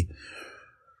that he,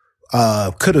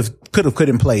 could have put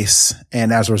in place.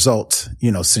 And as a result,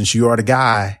 since you are the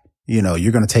guy,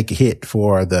 you're going to take a hit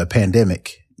for the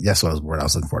pandemic. That's what word I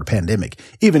was looking for, the pandemic,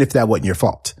 even if that wasn't your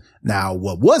fault. Now,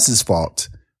 what was his fault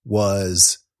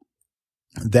was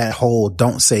that whole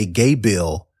Don't Say Gay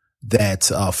bill that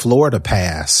Florida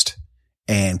passed,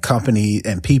 and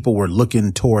people were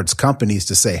looking towards companies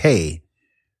to say, hey,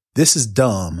 this is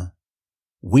dumb.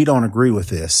 We don't agree with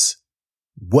this.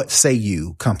 What say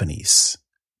you, companies?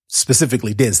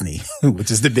 specifically Disney,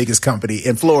 which is the biggest company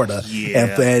in Florida.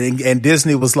 Yeah. And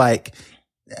Disney was like,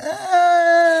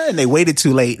 and they waited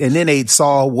too late. And then they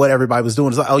saw what everybody was doing.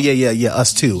 It's like, oh yeah,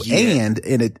 us too. Yeah. And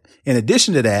in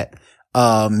addition to that,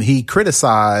 he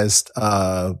criticized,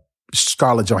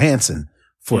 Scarlett Johansson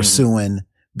for suing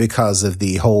because of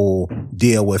the whole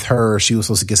deal with her. She was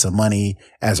supposed to get some money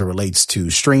as it relates to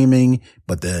streaming,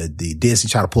 but the Disney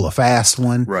tried to pull a fast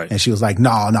one. Right. And she was like,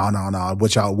 no.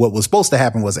 What was supposed to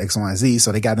happen was X, Y, and Z.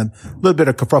 So they got a little bit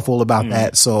of kerfuffle about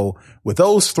that. So with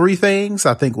those three things,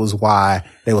 I think was why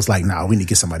they was like, we need to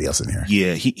get somebody else in here.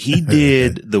 Yeah. He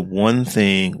did the one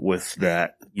thing with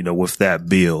that, with that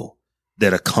bill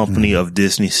that a company of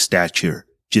Disney's stature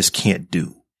just can't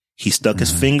do. He stuck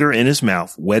his finger in his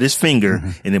mouth, wet his finger,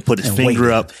 and then put his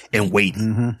finger up and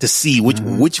waited to see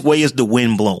which way is the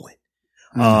wind blowing.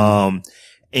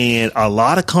 And a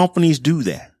lot of companies do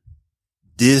that.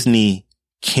 Disney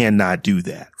cannot do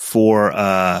that for,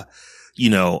 when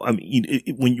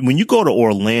you go to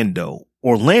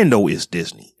Orlando is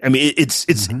Disney. I mean,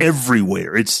 it's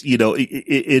everywhere. It's,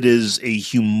 it is a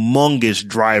humongous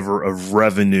driver of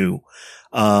revenue,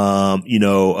 for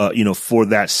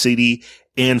that city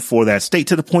and for that state,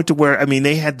 to the point to where, I mean,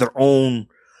 they had their own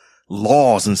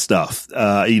laws and stuff.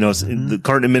 The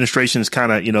current administration is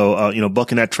kind of,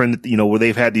 bucking that trend, where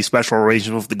they've had these special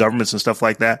arrangements with the governments and stuff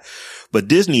like that. But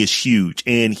Disney is huge,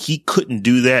 and he couldn't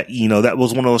do that. That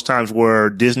was one of those times where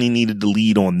Disney needed to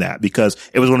lead on that, because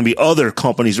it was going to be other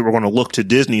companies that were going to look to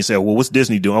Disney and say, well, what's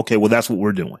Disney doing? Okay, well, that's what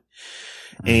we're doing.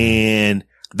 And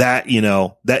that,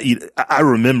 I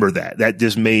remember that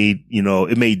just made,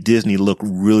 it made Disney look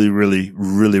really, really,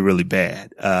 really, really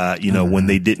bad. When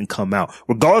they didn't come out,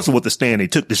 regardless of what the stand they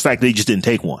took, this fact they just didn't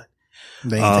take one.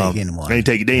 They didn't take anyone. They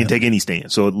didn't take any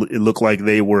stand. So it looked like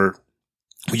we're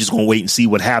just going to wait and see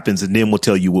what happens, and then we'll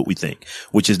tell you what we think,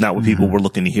 which is not what people were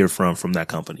looking to hear from that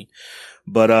company.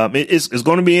 But, it's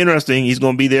going to be interesting. He's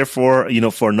going to be there for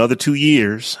another 2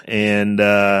 years, and,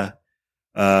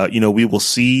 we will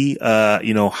see,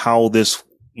 how this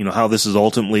is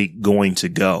ultimately going to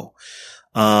go.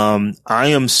 I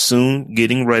am soon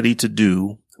getting ready to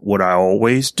do what I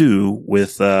always do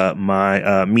with,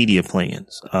 my, media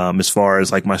plans, as far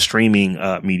as like my streaming,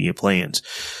 media plans,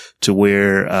 to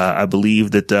where, I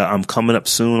believe that, I'm coming up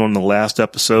soon on the last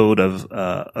episode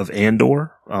of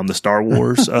Andor, the Star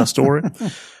Wars, story.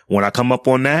 When I come up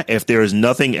on that, if there is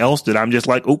nothing else that I'm just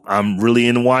like, oh, I'm really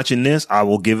into watching this, I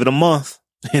will give it a month.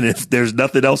 And if there's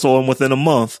nothing else on within a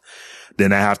month,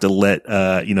 then I have to let,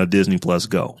 Disney Plus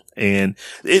go. And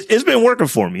it's been working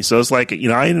for me. So it's like,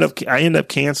 I end up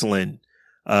canceling,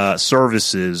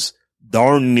 services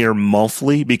darn near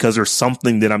monthly, because there's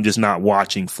something that I'm just not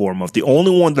watching for a month. The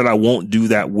only one that I won't do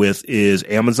that with is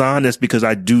Amazon. That's because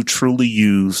I do truly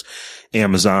use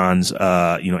Amazon's,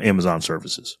 Amazon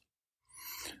services.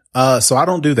 So I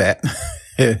don't do that.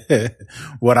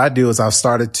 What I do is I've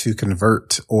started to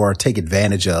convert or take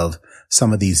advantage of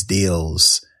some of these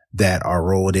deals that are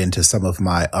rolled into some of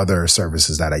my other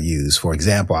services that I use. For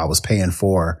example, I was paying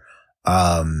for,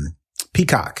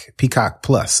 Peacock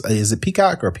Plus. Is it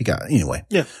Peacock or Peacock? Anyway.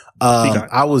 Yeah.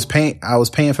 I was paying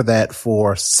for that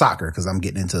for soccer, because I'm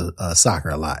getting into, soccer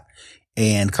a lot,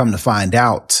 and come to find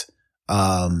out,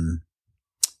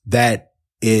 that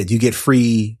you get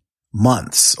free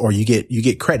months, or you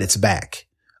get credits back,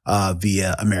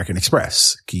 via American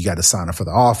Express. You got to sign up for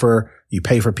the offer. You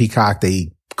pay for Peacock.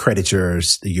 They credit your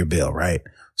bill, right?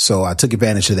 So I took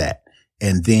advantage of that.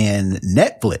 And then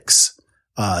Netflix,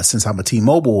 since I'm a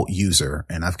T-Mobile user,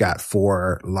 and I've got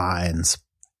 5 lines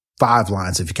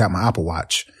if you count my Apple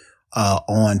Watch,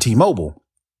 on T-Mobile.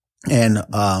 And,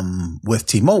 with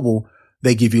T-Mobile,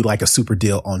 they give you like a super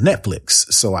deal on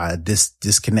Netflix. So I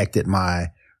disconnected my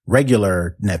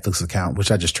regular Netflix account,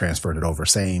 which I just transferred it over.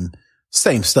 Same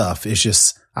stuff. It's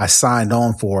just I signed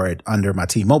on for it under my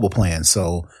T-Mobile plan.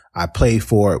 So I pay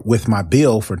for it with my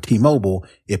bill for T-Mobile.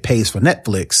 It pays for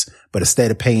Netflix, but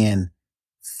instead of paying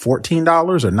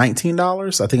 $14 or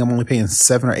 $19, I think I'm only paying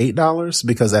 $7 or $8,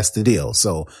 because that's the deal.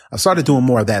 So I started doing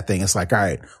more of that thing. It's like, all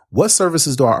right, what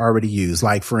services do I already use?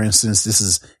 Like, for instance,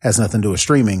 has nothing to do with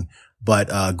streaming, but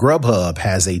Grubhub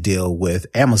has a deal with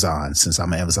Amazon. Since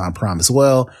I'm an Amazon Prime as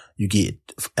well, you get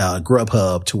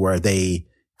Grubhub to where they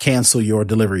cancel your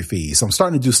delivery fees. So I'm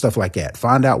starting to do stuff like that.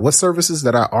 Find out what services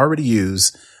that I already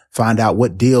use, find out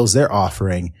what deals they're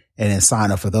offering, and then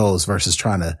sign up for those versus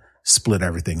trying to split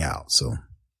everything out. So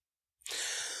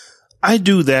I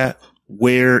do that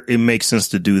where it makes sense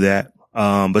to do that.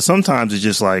 But sometimes it's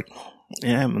just like,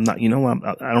 Yeah, I'm not,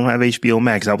 I don't have HBO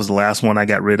Max. That was the last one I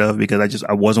got rid of because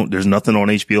there's nothing on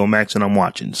HBO Max and I'm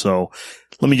watching. So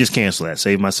let me just cancel that,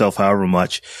 save myself however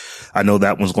much. I know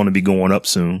that one's going to be going up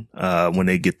soon, when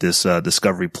they get this,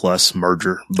 Discovery Plus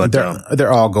merger, but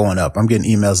they're all going up. I'm getting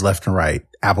emails left and right.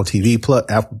 Apple TV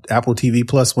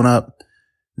Plus went up.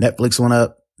 Netflix went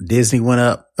up. Disney went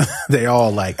up. They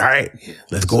all like, all right,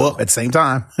 let's go up at the same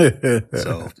time.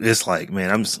 So it's like, man,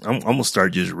 I'm going to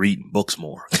start just reading books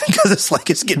more because it's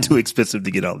getting too expensive to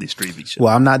get all these streaming shows.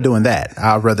 Well, I'm not doing that.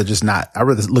 I'd rather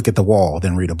look at the wall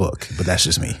than read a book, but that's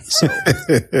just me.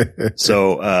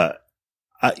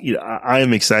 I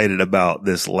am excited about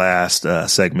this last,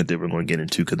 segment that we're going to get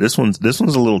into because this one's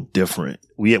a little different.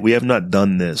 We have not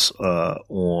done this,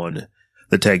 on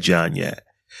the Tech John yet,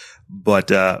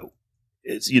 but,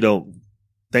 it's,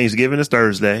 Thanksgiving is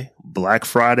Thursday. Black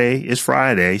Friday is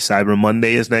Friday. Cyber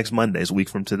Monday is next Monday. It's a week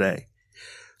from today.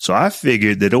 So I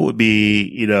figured that it would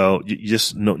be,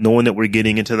 just knowing that we're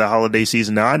getting into the holiday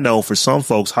season. Now I know for some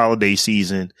folks, holiday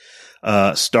season,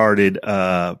 started,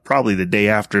 probably the day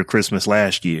after Christmas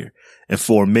last year. And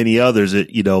for many others,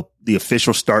 the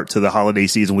official start to the holiday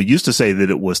season, we used to say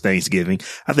that it was Thanksgiving.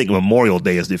 I think Memorial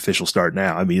Day is the official start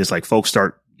now. I mean, it's like folks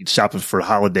start shopping for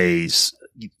holidays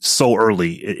so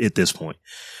early at this point.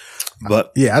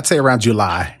 But yeah, I'd say around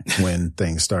July when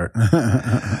things start.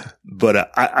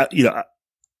 But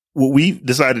what we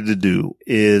decided to do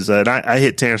is, and I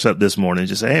hit Terrence up this morning and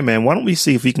just say, hey man, why don't we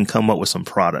see if we can come up with some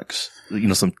products,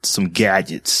 some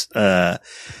gadgets,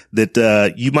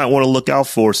 that, you might want to look out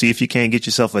for, see if you can get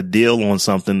yourself a deal on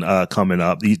something, coming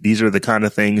up. These are the kind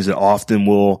of things that often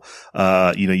will,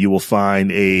 you will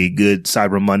find a good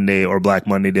Cyber Monday or Black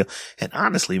Monday deal. And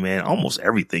honestly, man, almost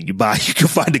everything you buy, you can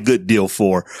find a good deal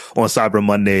for on Cyber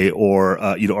Monday or,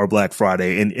 or Black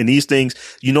Friday. And these things,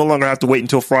 you no longer have to wait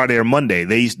until Friday or Monday.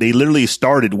 They literally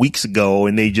started weeks ago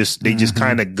and they just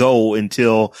kind of go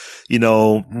until,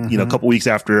 a couple weeks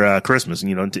after, Christmas,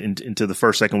 into the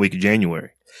first, second week of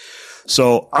January.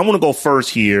 So I want to go first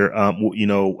here,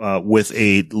 with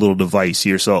a little device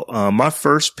here. So, my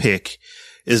first pick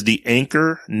is the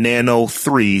Anker Nano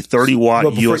 3 30-watt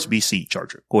USB-C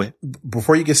charger. Go ahead.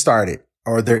 Before you get started,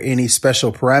 are there any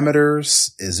special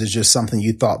parameters? Is this just something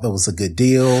you thought that was a good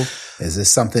deal? Is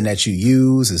this something that you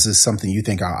use? Is this something you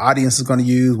think our audience is going to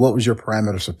use? What was your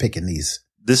parameters for picking these?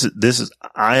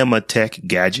 I am a tech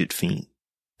gadget fiend.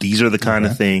 These are the kind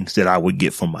of things that I would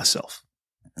get for myself.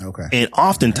 Okay. And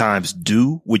oftentimes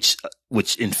which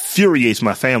infuriates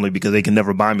my family because they can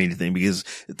never buy me anything because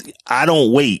I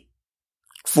don't wait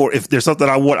for, if there's something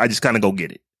I want, I just kind of go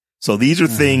get it. So these are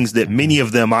things that many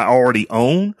of them I already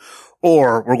own,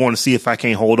 or we're going to see if I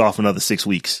can't hold off another 6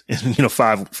 weeks,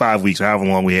 5 weeks or however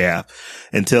long we have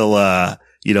until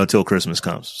Christmas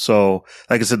comes. So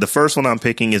like I said, the first one I'm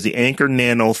picking is the Anker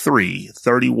Nano 3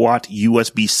 30-watt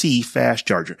USB-C fast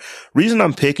charger. Reason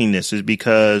I'm picking this is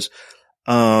because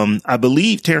I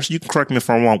believe, Terrence, you can correct me if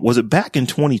I'm wrong. Was it back in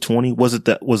 2020? Was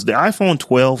the iPhone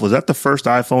 12? Was that the first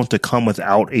iPhone to come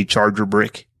without a charger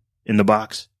brick in the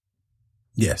box?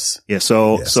 Yes. Yeah.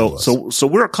 So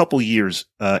we're a couple years,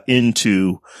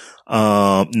 into,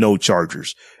 no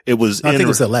chargers. I think it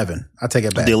was 11. I take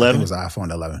it back. The 11? It was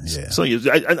iPhone 11. Yeah. So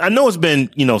I know it's been,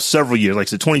 several years. Like I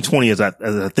said, 2020 is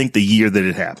I think the year that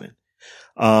it happened.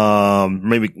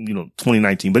 Maybe,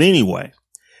 2019. But anyway,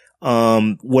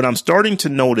 what I'm starting to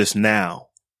notice now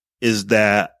is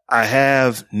that I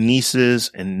have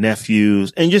nieces and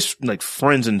nephews and just like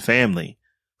friends and family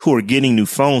who are getting new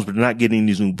phones, but they're not getting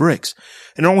these new bricks.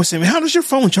 And they're always saying, how does your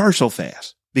phone charge so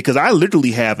fast? Because I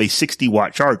literally have a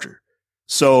 60-watt charger.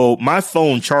 So my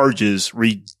phone charges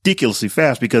ridiculously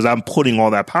fast because I'm putting all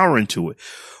that power into it.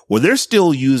 Well, they're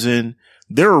still using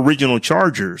their original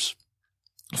chargers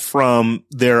from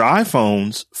their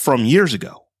iPhones from years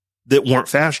ago that weren't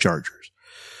fast chargers.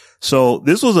 So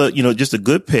this was just a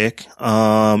good pick.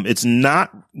 It's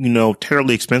not,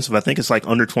 terribly expensive. I think it's like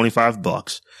under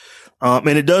 $25. And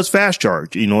it does fast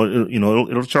charge.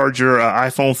 It'll charge your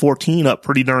iPhone 14 up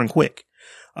pretty darn quick.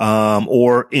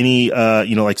 Or any,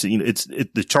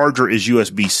 the charger is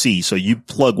USB-C. So you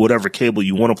plug whatever cable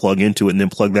you want to plug into it and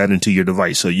then plug that into your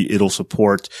device. So it'll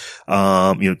support,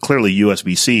 clearly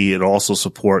USB-C. It'll also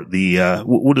support the,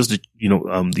 what is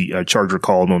the charger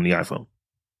called on the iPhone?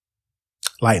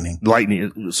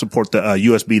 Lightning. Support the,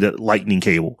 USB to Lightning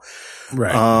cable.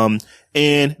 Right.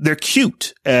 And they're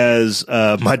cute, as,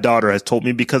 my daughter has told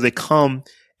me, because they come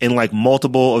in like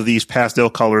multiple of these pastel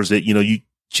colors that,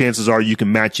 chances are you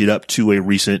can match it up to a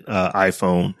recent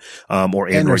iPhone or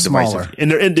Android device.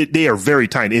 And they are very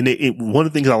tiny. And one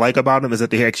of the things I like about them is that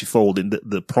they actually fold in.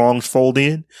 The prongs fold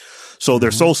in. So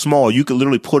they're so small, you could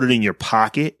literally put it in your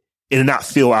pocket and not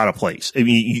feel out of place. I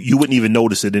mean, you wouldn't even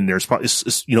notice it in there.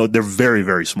 It's they're very,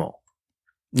 very small.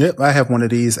 Yep. I have one of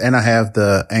these, and I have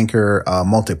the Anker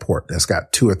multi-port that's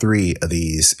got 2 or 3 of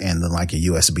these, and then like a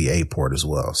USB-A port as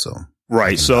well. So.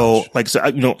 Right. So like I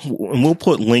said, and we'll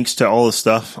put links to all the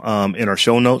stuff, in our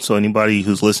show notes. So anybody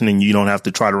who's listening, you don't have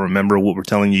to try to remember what we're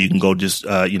telling you. You can go just,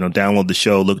 download the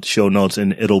show, look at the show notes,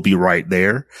 and it'll be right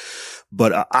there.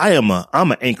 But I'm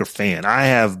an Anker fan. I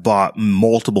have bought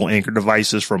multiple Anker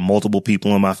devices from multiple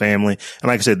people in my family. And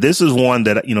like I said, this is one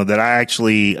that, that I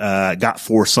actually, got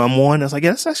for someone. It's like,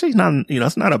 yeah, it's actually not,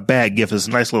 it's not a bad gift. It's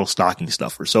a nice little stocking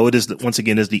stuffer. So it is, once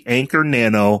again, is the Anker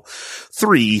Nano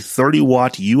 3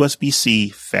 30-watt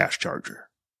USB-C fast charger.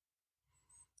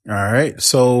 All right.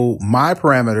 So my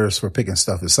parameters for picking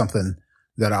stuff is something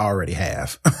that I already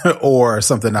have or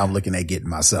something I'm looking at getting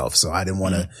myself. So I didn't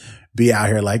want to be out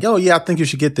here like, oh yeah, I think you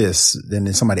should get this.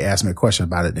 Then somebody asked me a question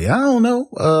about it. I don't know.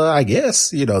 I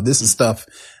guess, this is stuff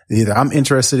either I'm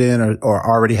interested in or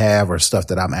already have, or stuff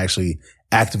that I'm actually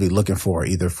actively looking for,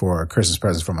 either for a Christmas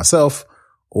present for myself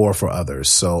or for others.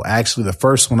 So actually the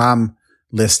first one I'm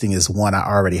listing is one I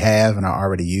already have and I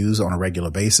already use on a regular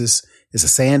basis. It's a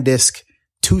SanDisk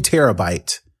 2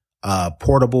 terabyte,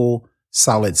 portable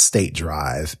solid state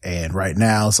drive. And right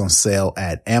now it's on sale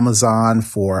at Amazon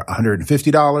for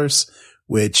 $150,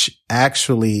 which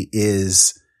actually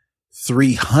is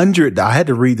 $300. I had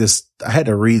to read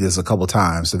this a couple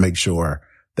times to make sure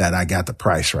that I got the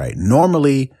price right.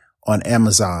 Normally on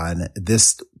Amazon,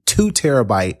 this 2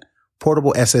 terabyte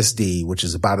portable SSD, which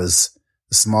is about as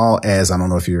small as, I don't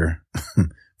know if you're,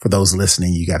 for those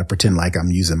listening, you got to pretend like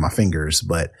I'm using my fingers,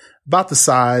 but about the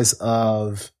size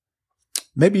of,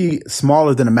 maybe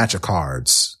smaller than a match of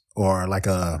cards, or like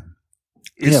about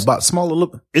smaller.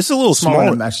 It's a little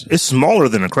smaller. It's smaller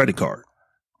than a credit card.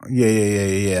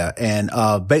 Yeah. And,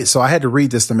 so I had to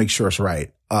read this to make sure it's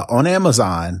right. On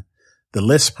Amazon, the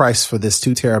list price for this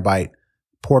 2 terabyte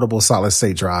portable solid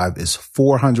state drive is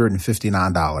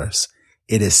 $459.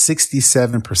 It is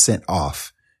 67%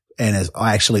 off and is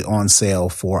actually on sale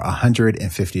for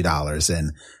 $150.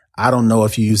 And I don't know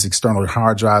if you use external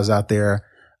hard drives out there.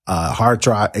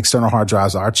 External hard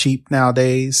drives are cheap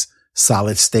nowadays.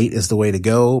 Solid state is the way to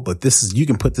go, but you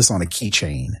can put this on a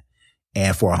keychain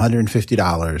and for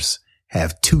 $150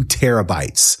 have 2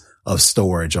 terabytes of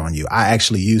storage on you. I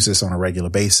actually use this on a regular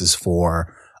basis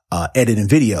for, editing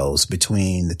videos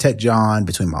between the Tech John,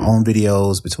 between my own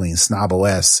videos, between Snob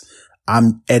OS.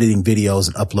 I'm editing videos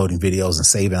and uploading videos and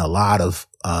saving a lot of,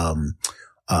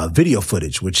 video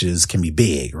footage, which can be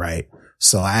big, right?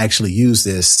 So I actually use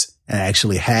this and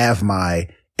actually have my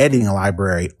editing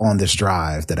library on this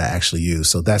drive that I actually use.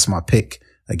 So that's my pick.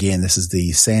 Again, this is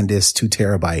the SanDisk 2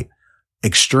 terabyte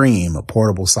extreme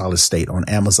portable solid state on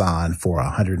Amazon for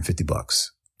 $150.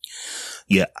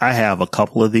 Yeah, I have a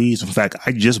couple of these. In fact,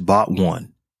 I just bought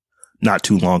one not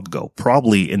too long ago,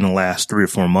 probably in the last 3 or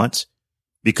 4 months,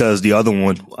 because the other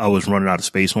one, I was running out of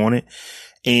space on it.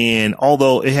 And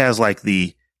although it has like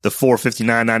the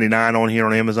 $459.99 on here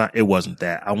on Amazon, it wasn't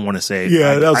that. I want to say,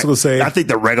 yeah, that's what I'm saying. I think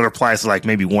the regular price is like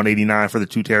maybe $189 for the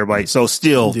 2 terabyte. So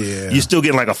still, you're still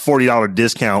getting like a $40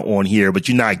 discount on here, but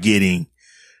you're not getting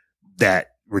that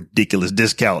ridiculous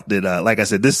discount that, like I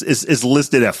said, this is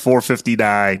listed at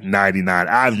 $459.99.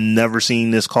 I've never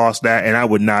seen this cost that, and I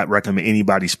would not recommend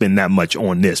anybody spend that much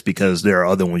on this because there are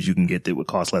other ones you can get that would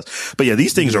cost less. But yeah,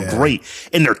 these things are great,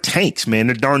 and they're tanks, man.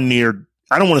 They're darn near.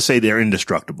 I don't want to say they're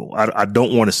indestructible. I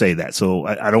don't want to say that. So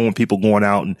I don't want people going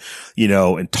out and,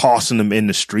 and tossing them in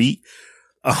the street,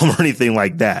 or anything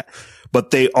like that.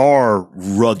 But they are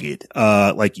rugged.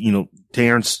 Like,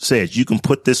 Terrence says, you can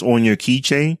put this on your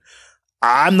keychain.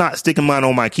 I'm not sticking mine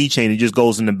on my keychain. It just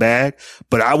goes in the bag,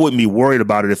 but I wouldn't be worried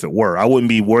about it if it were. I wouldn't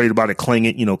be worried about it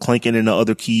clinking into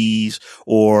other keys,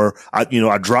 or I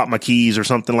drop my keys or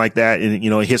something like that and,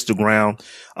 it hits the ground.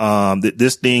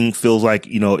 This thing feels like,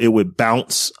 it would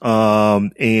bounce,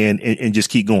 and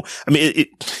just keep going. I mean,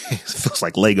 it feels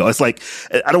like Lego. It's like,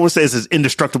 I don't want to say it's as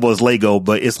indestructible as Lego,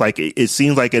 but it's like, it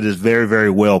seems like it is very, very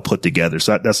well put together.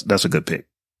 So that's a good pick.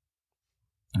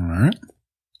 All right.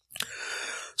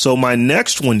 So my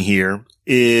next one here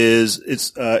is,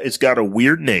 it's got a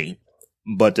weird name,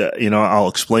 but, I'll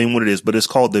explain what it is, but it's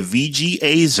called the VG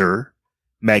Azer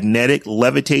Magnetic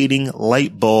Levitating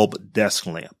Light Bulb Desk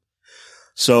Lamp.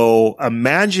 So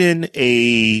imagine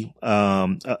a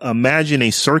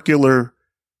circular,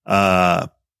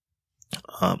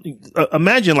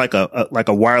 imagine like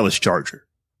a wireless charger.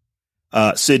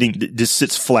 just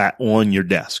sits flat on your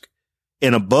desk.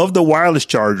 And above the wireless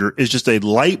charger is just a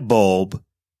light bulb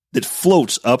that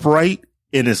floats upright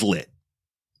and is lit.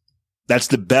 That's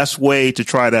the best way to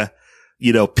try to,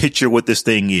 picture what this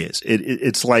thing is.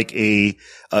 It's like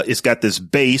it's got this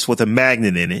base with a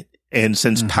magnet in it and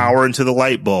sends power into the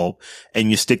light bulb,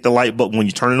 and you stick the light bulb, when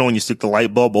you turn it on, you stick the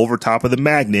light bulb over top of the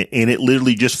magnet, and it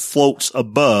literally just floats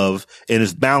above and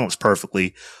is balanced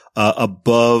perfectly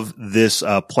above this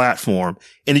platform,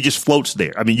 and it just floats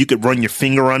there. I mean, you could run your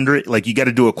finger under it. Like, you got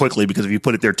to do it quickly, because if you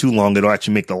put it there too long, it'll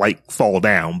actually make the light fall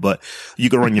down. But you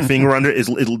can run your finger under it.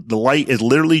 The light is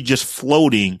literally just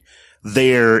floating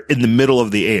there in the middle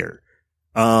of the air.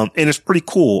 And it's pretty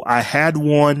cool. I had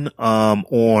one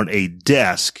on a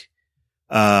desk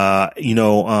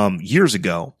years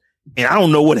ago, and I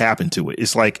don't know what happened to it.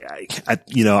 It's like I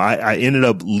ended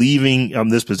up leaving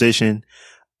this position.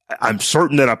 I'm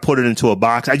certain that I put it into a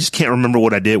box. I just can't remember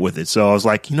what I did with it. So I was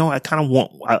like, I kind of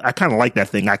like that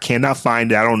thing. I cannot find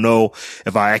it. I don't know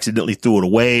if I accidentally threw it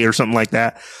away or something like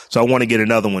that. So I want to get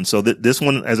another one. So this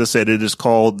one, as I said, it is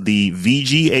called the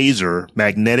VG-Azer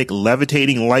Magnetic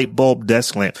Levitating Light Bulb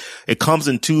Desk Lamp. It comes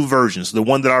in two versions. The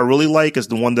one that I really like is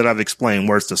the one that I've explained,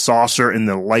 where it's the saucer and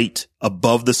the light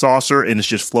above the saucer, and it's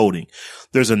just floating.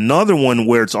 There's another one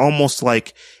where it's almost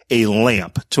like a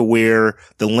lamp, to where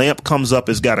the lamp comes up,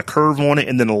 it's got a curve on it,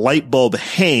 and then the light bulb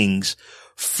hangs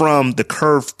from the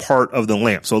curved part of the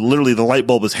lamp. So literally the light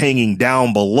bulb is hanging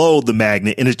down below the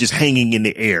magnet, and it's just hanging in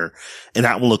the air. And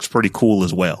that one looks pretty cool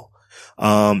as well.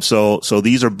 So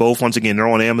these are both, once again, they're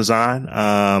on Amazon.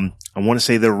 I want to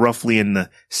say they're roughly in the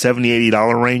 $70,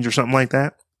 $80 range or something like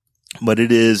that. But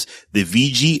it is the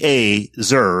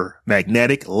VG-Azer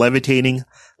Magnetic Levitating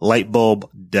Light Bulb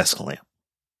Desk Lamp.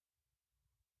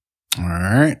 All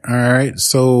right.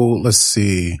 So let's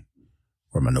see.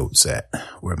 Where my notes at?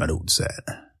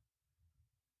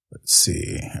 Let's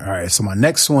see. All right. So my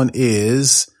next one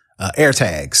is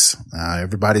AirTags.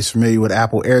 Everybody's familiar with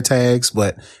Apple AirTags,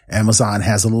 but Amazon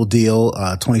has a little deal,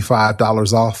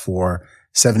 $25 off for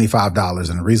 $75.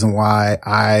 And the reason why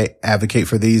I advocate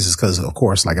for these is because, of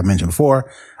course, like I mentioned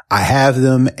before, I have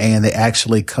them and they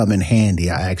actually come in handy.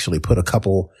 I actually put a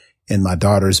couple in my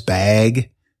daughter's bag.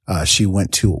 She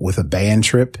went with a band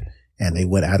trip, and they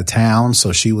went out of town.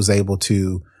 So she was able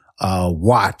to,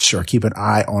 watch or keep an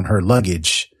eye on her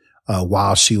luggage,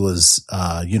 while she was,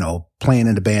 playing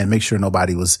in the band, make sure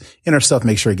nobody was in her stuff,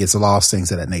 make sure it gets lost,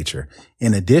 things of that nature.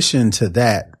 In addition to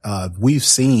that, we've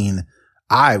seen,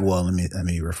 let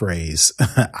me rephrase.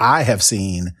 I have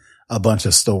seen a bunch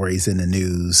of stories in the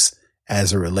news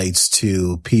as it relates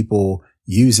to people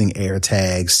using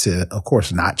AirTags to, of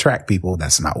course, not track people.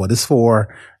 That's not what it's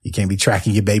for. You can't be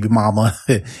tracking your baby mama.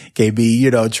 Can't be,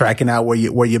 tracking out where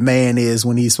your man is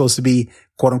when he's supposed to be,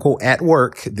 quote unquote, at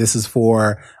work. This is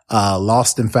for,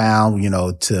 lost and found,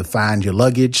 to find your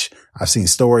luggage. I've seen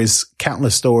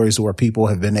countless stories where people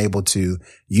have been able to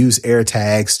use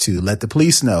AirTags to let the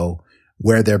police know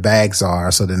where their bags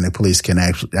are, so then the police can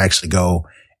actually go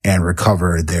and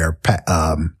recover their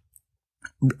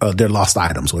lost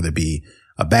items, whether it be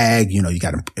a bag, you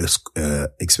got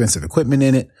expensive equipment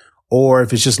in it, or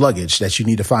if it's just luggage that you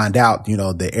need to find out,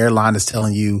 the airline is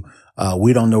telling you,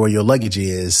 we don't know where your luggage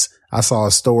is. I saw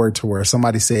a story to where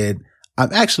somebody said,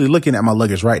 I'm actually looking at my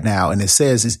luggage right now, and it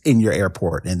says it's in your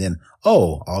airport. And then,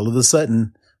 all of a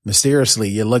sudden, mysteriously,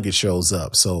 your luggage shows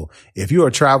up. So if you're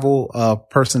a travel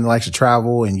person that likes to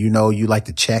travel, and you like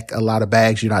to check a lot of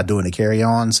bags, you're not doing the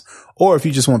carry-ons, or if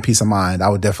you just want peace of mind, I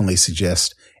would definitely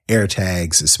suggest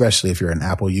AirTags, especially if you're an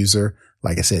Apple user.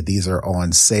 Like I said, these are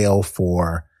on sale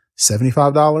for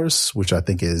 $75, which I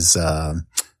think is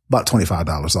about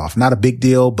 $25 off. Not a big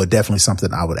deal, but definitely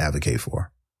something I would advocate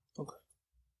for. Okay.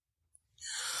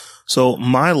 So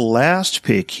my last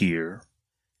pick here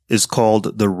is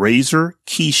called the Razer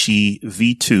Kishi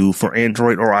V2 for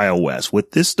Android or iOS.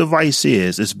 What this device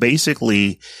is, it's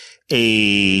basically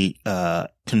a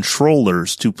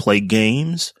controllers to play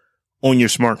games on your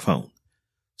smartphone.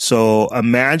 So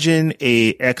imagine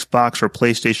a Xbox or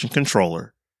PlayStation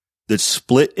controller that's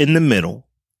split in the middle.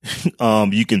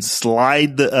 You can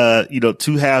slide the,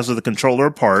 two halves of the controller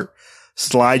apart,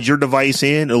 slide your device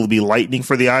in. It'll be Lightning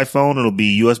for the iPhone. It'll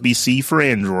be USB-C for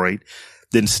Android,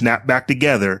 then snap back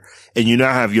together. And you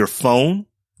now have your phone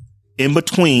in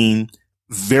between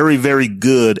very, very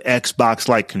good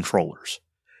Xbox-like controllers.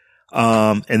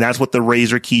 And that's what the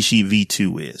Razer Kishi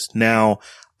V2 is. Now,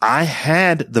 I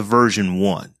had the version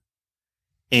 1,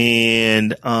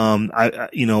 and,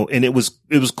 and it was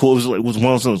cool. It was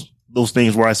one of those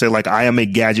things where I say, like, I am a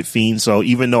gadget fiend. So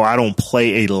even though I don't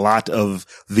play a lot of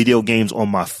video games on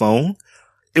my phone,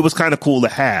 it was kind of cool to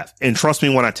have. And trust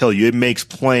me when I tell you, it makes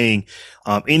playing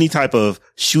any type of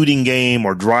shooting game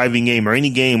or driving game or any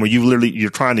game where you're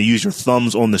trying to use your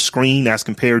thumbs on the screen as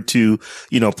compared to,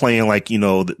 playing like,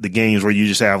 the games where you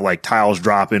just have like tiles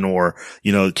dropping or,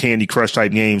 Candy Crush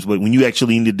type games. But when you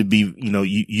actually needed to be, you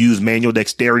use manual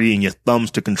dexterity and your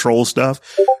thumbs to control stuff,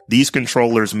 these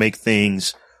controllers make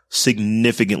things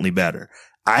significantly better.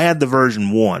 I had the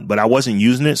version 1, but I wasn't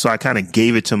using it. So I kind of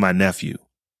gave it to my nephew.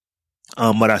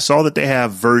 But I saw that they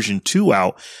have version 2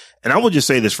 out, and I will just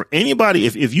say this for anybody.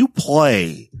 If you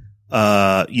play,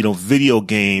 video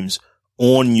games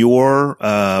on your,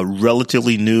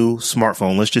 relatively new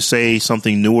smartphone, let's just say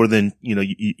something newer than,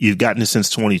 you've gotten it since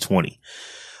 2020.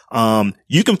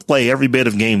 You can play every bit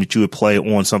of game that you would play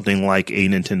on something like a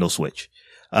Nintendo Switch.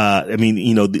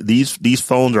 These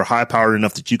phones are high powered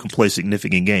enough that you can play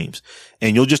significant games,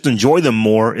 and you'll just enjoy them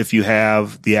more if you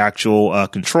have the actual,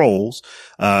 controls.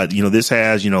 This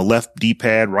has, left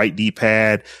D-pad, right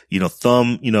D-pad,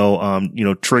 thumb,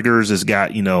 triggers has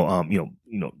got,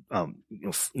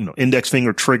 index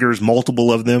finger triggers,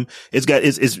 multiple of them. It's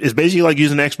basically like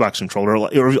using an Xbox controller,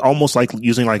 or almost like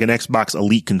using like an Xbox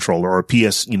Elite controller or a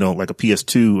PS, like a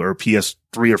PS2 or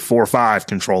PS3 or 4 or 5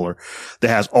 controller that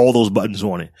has all those buttons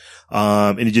on it.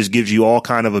 And it just gives you all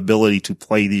kind of ability to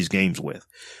play these games with.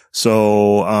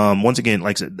 So, once again,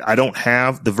 like I said, I don't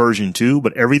have the version 2,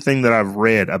 but everything that I've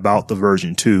read about the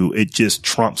version 2, it just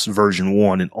trumps version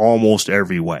 1 in almost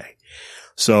every way.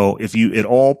 So if you at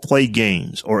all play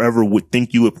games or ever would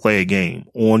think you would play a game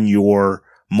on your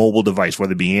mobile device,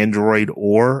 whether it be Android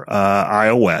or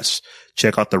iOS,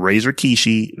 check out the Razer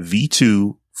Kishi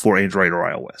V2 for Android or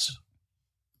iOS.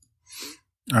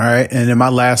 All right. And then my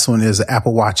last one is the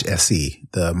Apple Watch SE,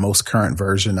 the most current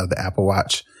version of the Apple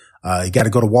Watch. You got to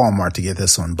go to Walmart to get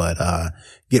this one, but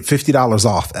get $50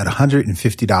 off at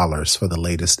 $150 for the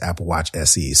latest Apple Watch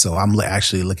SE. So I'm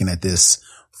actually looking at this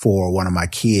for one of my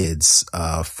kids,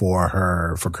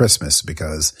 for Christmas,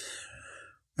 because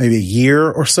maybe a year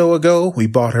or so ago, we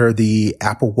bought her the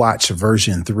Apple Watch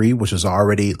version 3, which was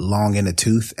already long in the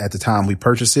tooth at the time we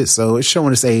purchased it. So it's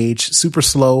showing its age, super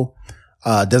slow,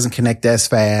 doesn't connect as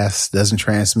fast, doesn't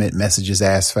transmit messages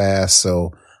as fast.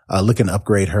 So, looking to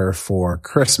upgrade her for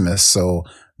Christmas. So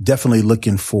definitely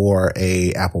looking for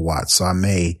a Apple Watch. So I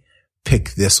may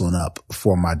pick this one up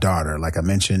for my daughter. Like I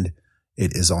mentioned,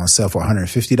 it is on sale for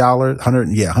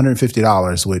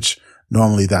 $150, which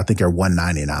normally I think are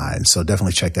 $199. So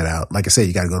definitely check that out. Like I said,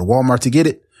 you got to go to Walmart to get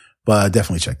it, but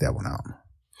definitely check that one out.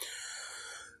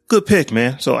 Good pick,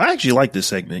 man. So I actually like this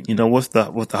segment. With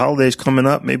the holidays coming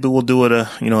up, maybe we'll do it a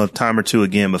time or two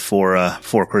again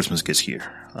before Christmas gets here.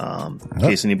 In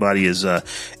case anybody is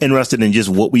interested in just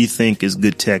what we think is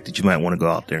good tech that you might want to go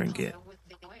out there and get.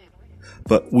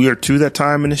 But we are to that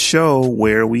time in the show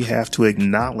where we have to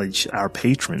acknowledge our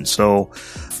patrons. So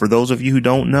for those of you who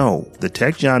don't know, the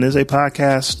Tech John is a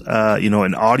podcast,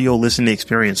 an audio listening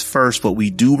experience first, but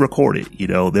we do record it.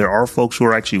 There are folks who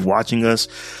are actually watching us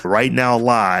right now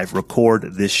live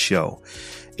record this show.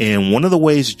 And one of the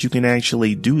ways that you can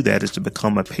actually do that is to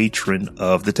become a patron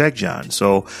of the Tech John.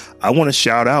 So I want to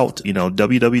shout out,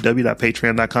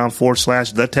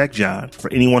 www.patreon.com/the Tech John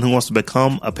for anyone who wants to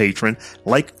become a patron,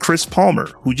 like Chris Palmer,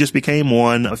 who just became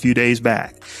one a few days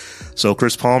back. So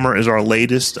Chris Palmer is our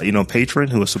latest, patron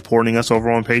who is supporting us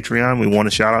over on Patreon. We want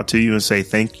to shout out to you and say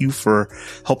thank you for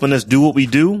helping us do what we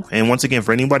do. And once again,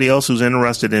 for anybody else who's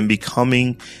interested in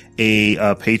becoming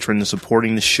a patron and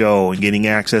supporting the show and getting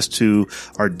access to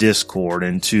our Discord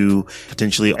and to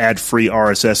potentially ad-free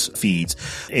RSS feeds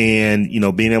and,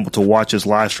 being able to watch us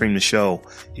live stream the show,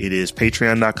 it is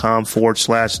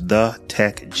patreon.com/the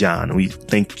Tech John. We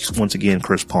thank once again,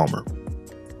 Chris Palmer.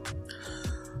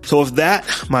 So with that,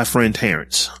 my friend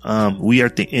Terrence, we are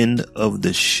at the end of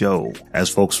the show. As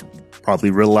folks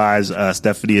probably realize,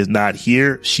 Stephanie is not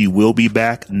here. She will be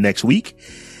back next week.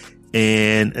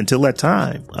 And until that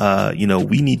time,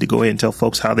 we need to go ahead and tell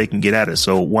folks how they can get at us.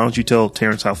 So why don't you tell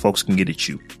Terrence how folks can get at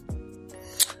you?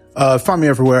 Find me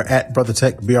everywhere at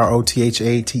BrotherTech,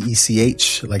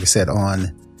 BrothaTech. Like I said,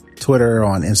 on Twitter,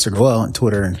 on Instagram, on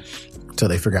Twitter, until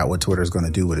they figure out what Twitter is going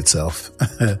to do with itself.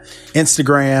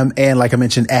 Instagram, and like I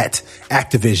mentioned, at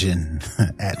Activision,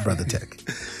 at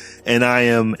BrotherTech. And I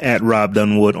am at Rob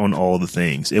Dunwood on all the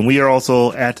things. And we are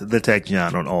also at the Tech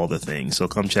John on all the things. So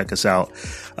come check us out.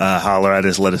 Holler at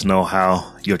us. Let us know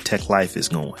how your tech life is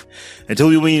going. Until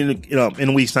we meet in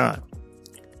a week's time.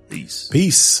 Peace.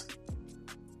 Peace.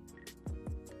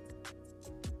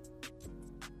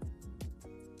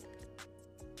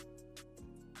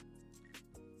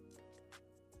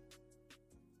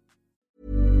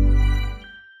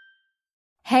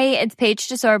 Hey, it's Paige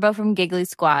DeSorbo from Giggly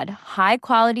Squad. High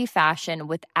quality fashion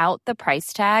without the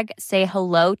price tag. Say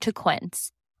hello to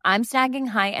Quince. I'm snagging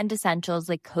high-end essentials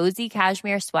like cozy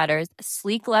cashmere sweaters,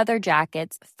 sleek leather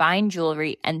jackets, fine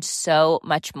jewelry, and so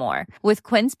much more. With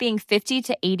Quince being 50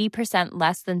 to 80%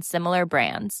 less than similar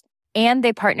brands. And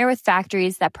they partner with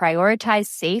factories that prioritize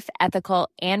safe, ethical,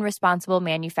 and responsible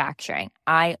manufacturing.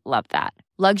 I love that.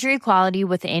 Luxury quality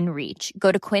within reach.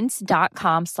 Go to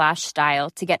quince.com/style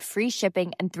to get free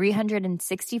shipping and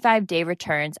 365-day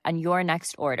returns on your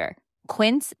next order.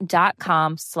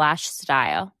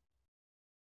 Quince.com/style.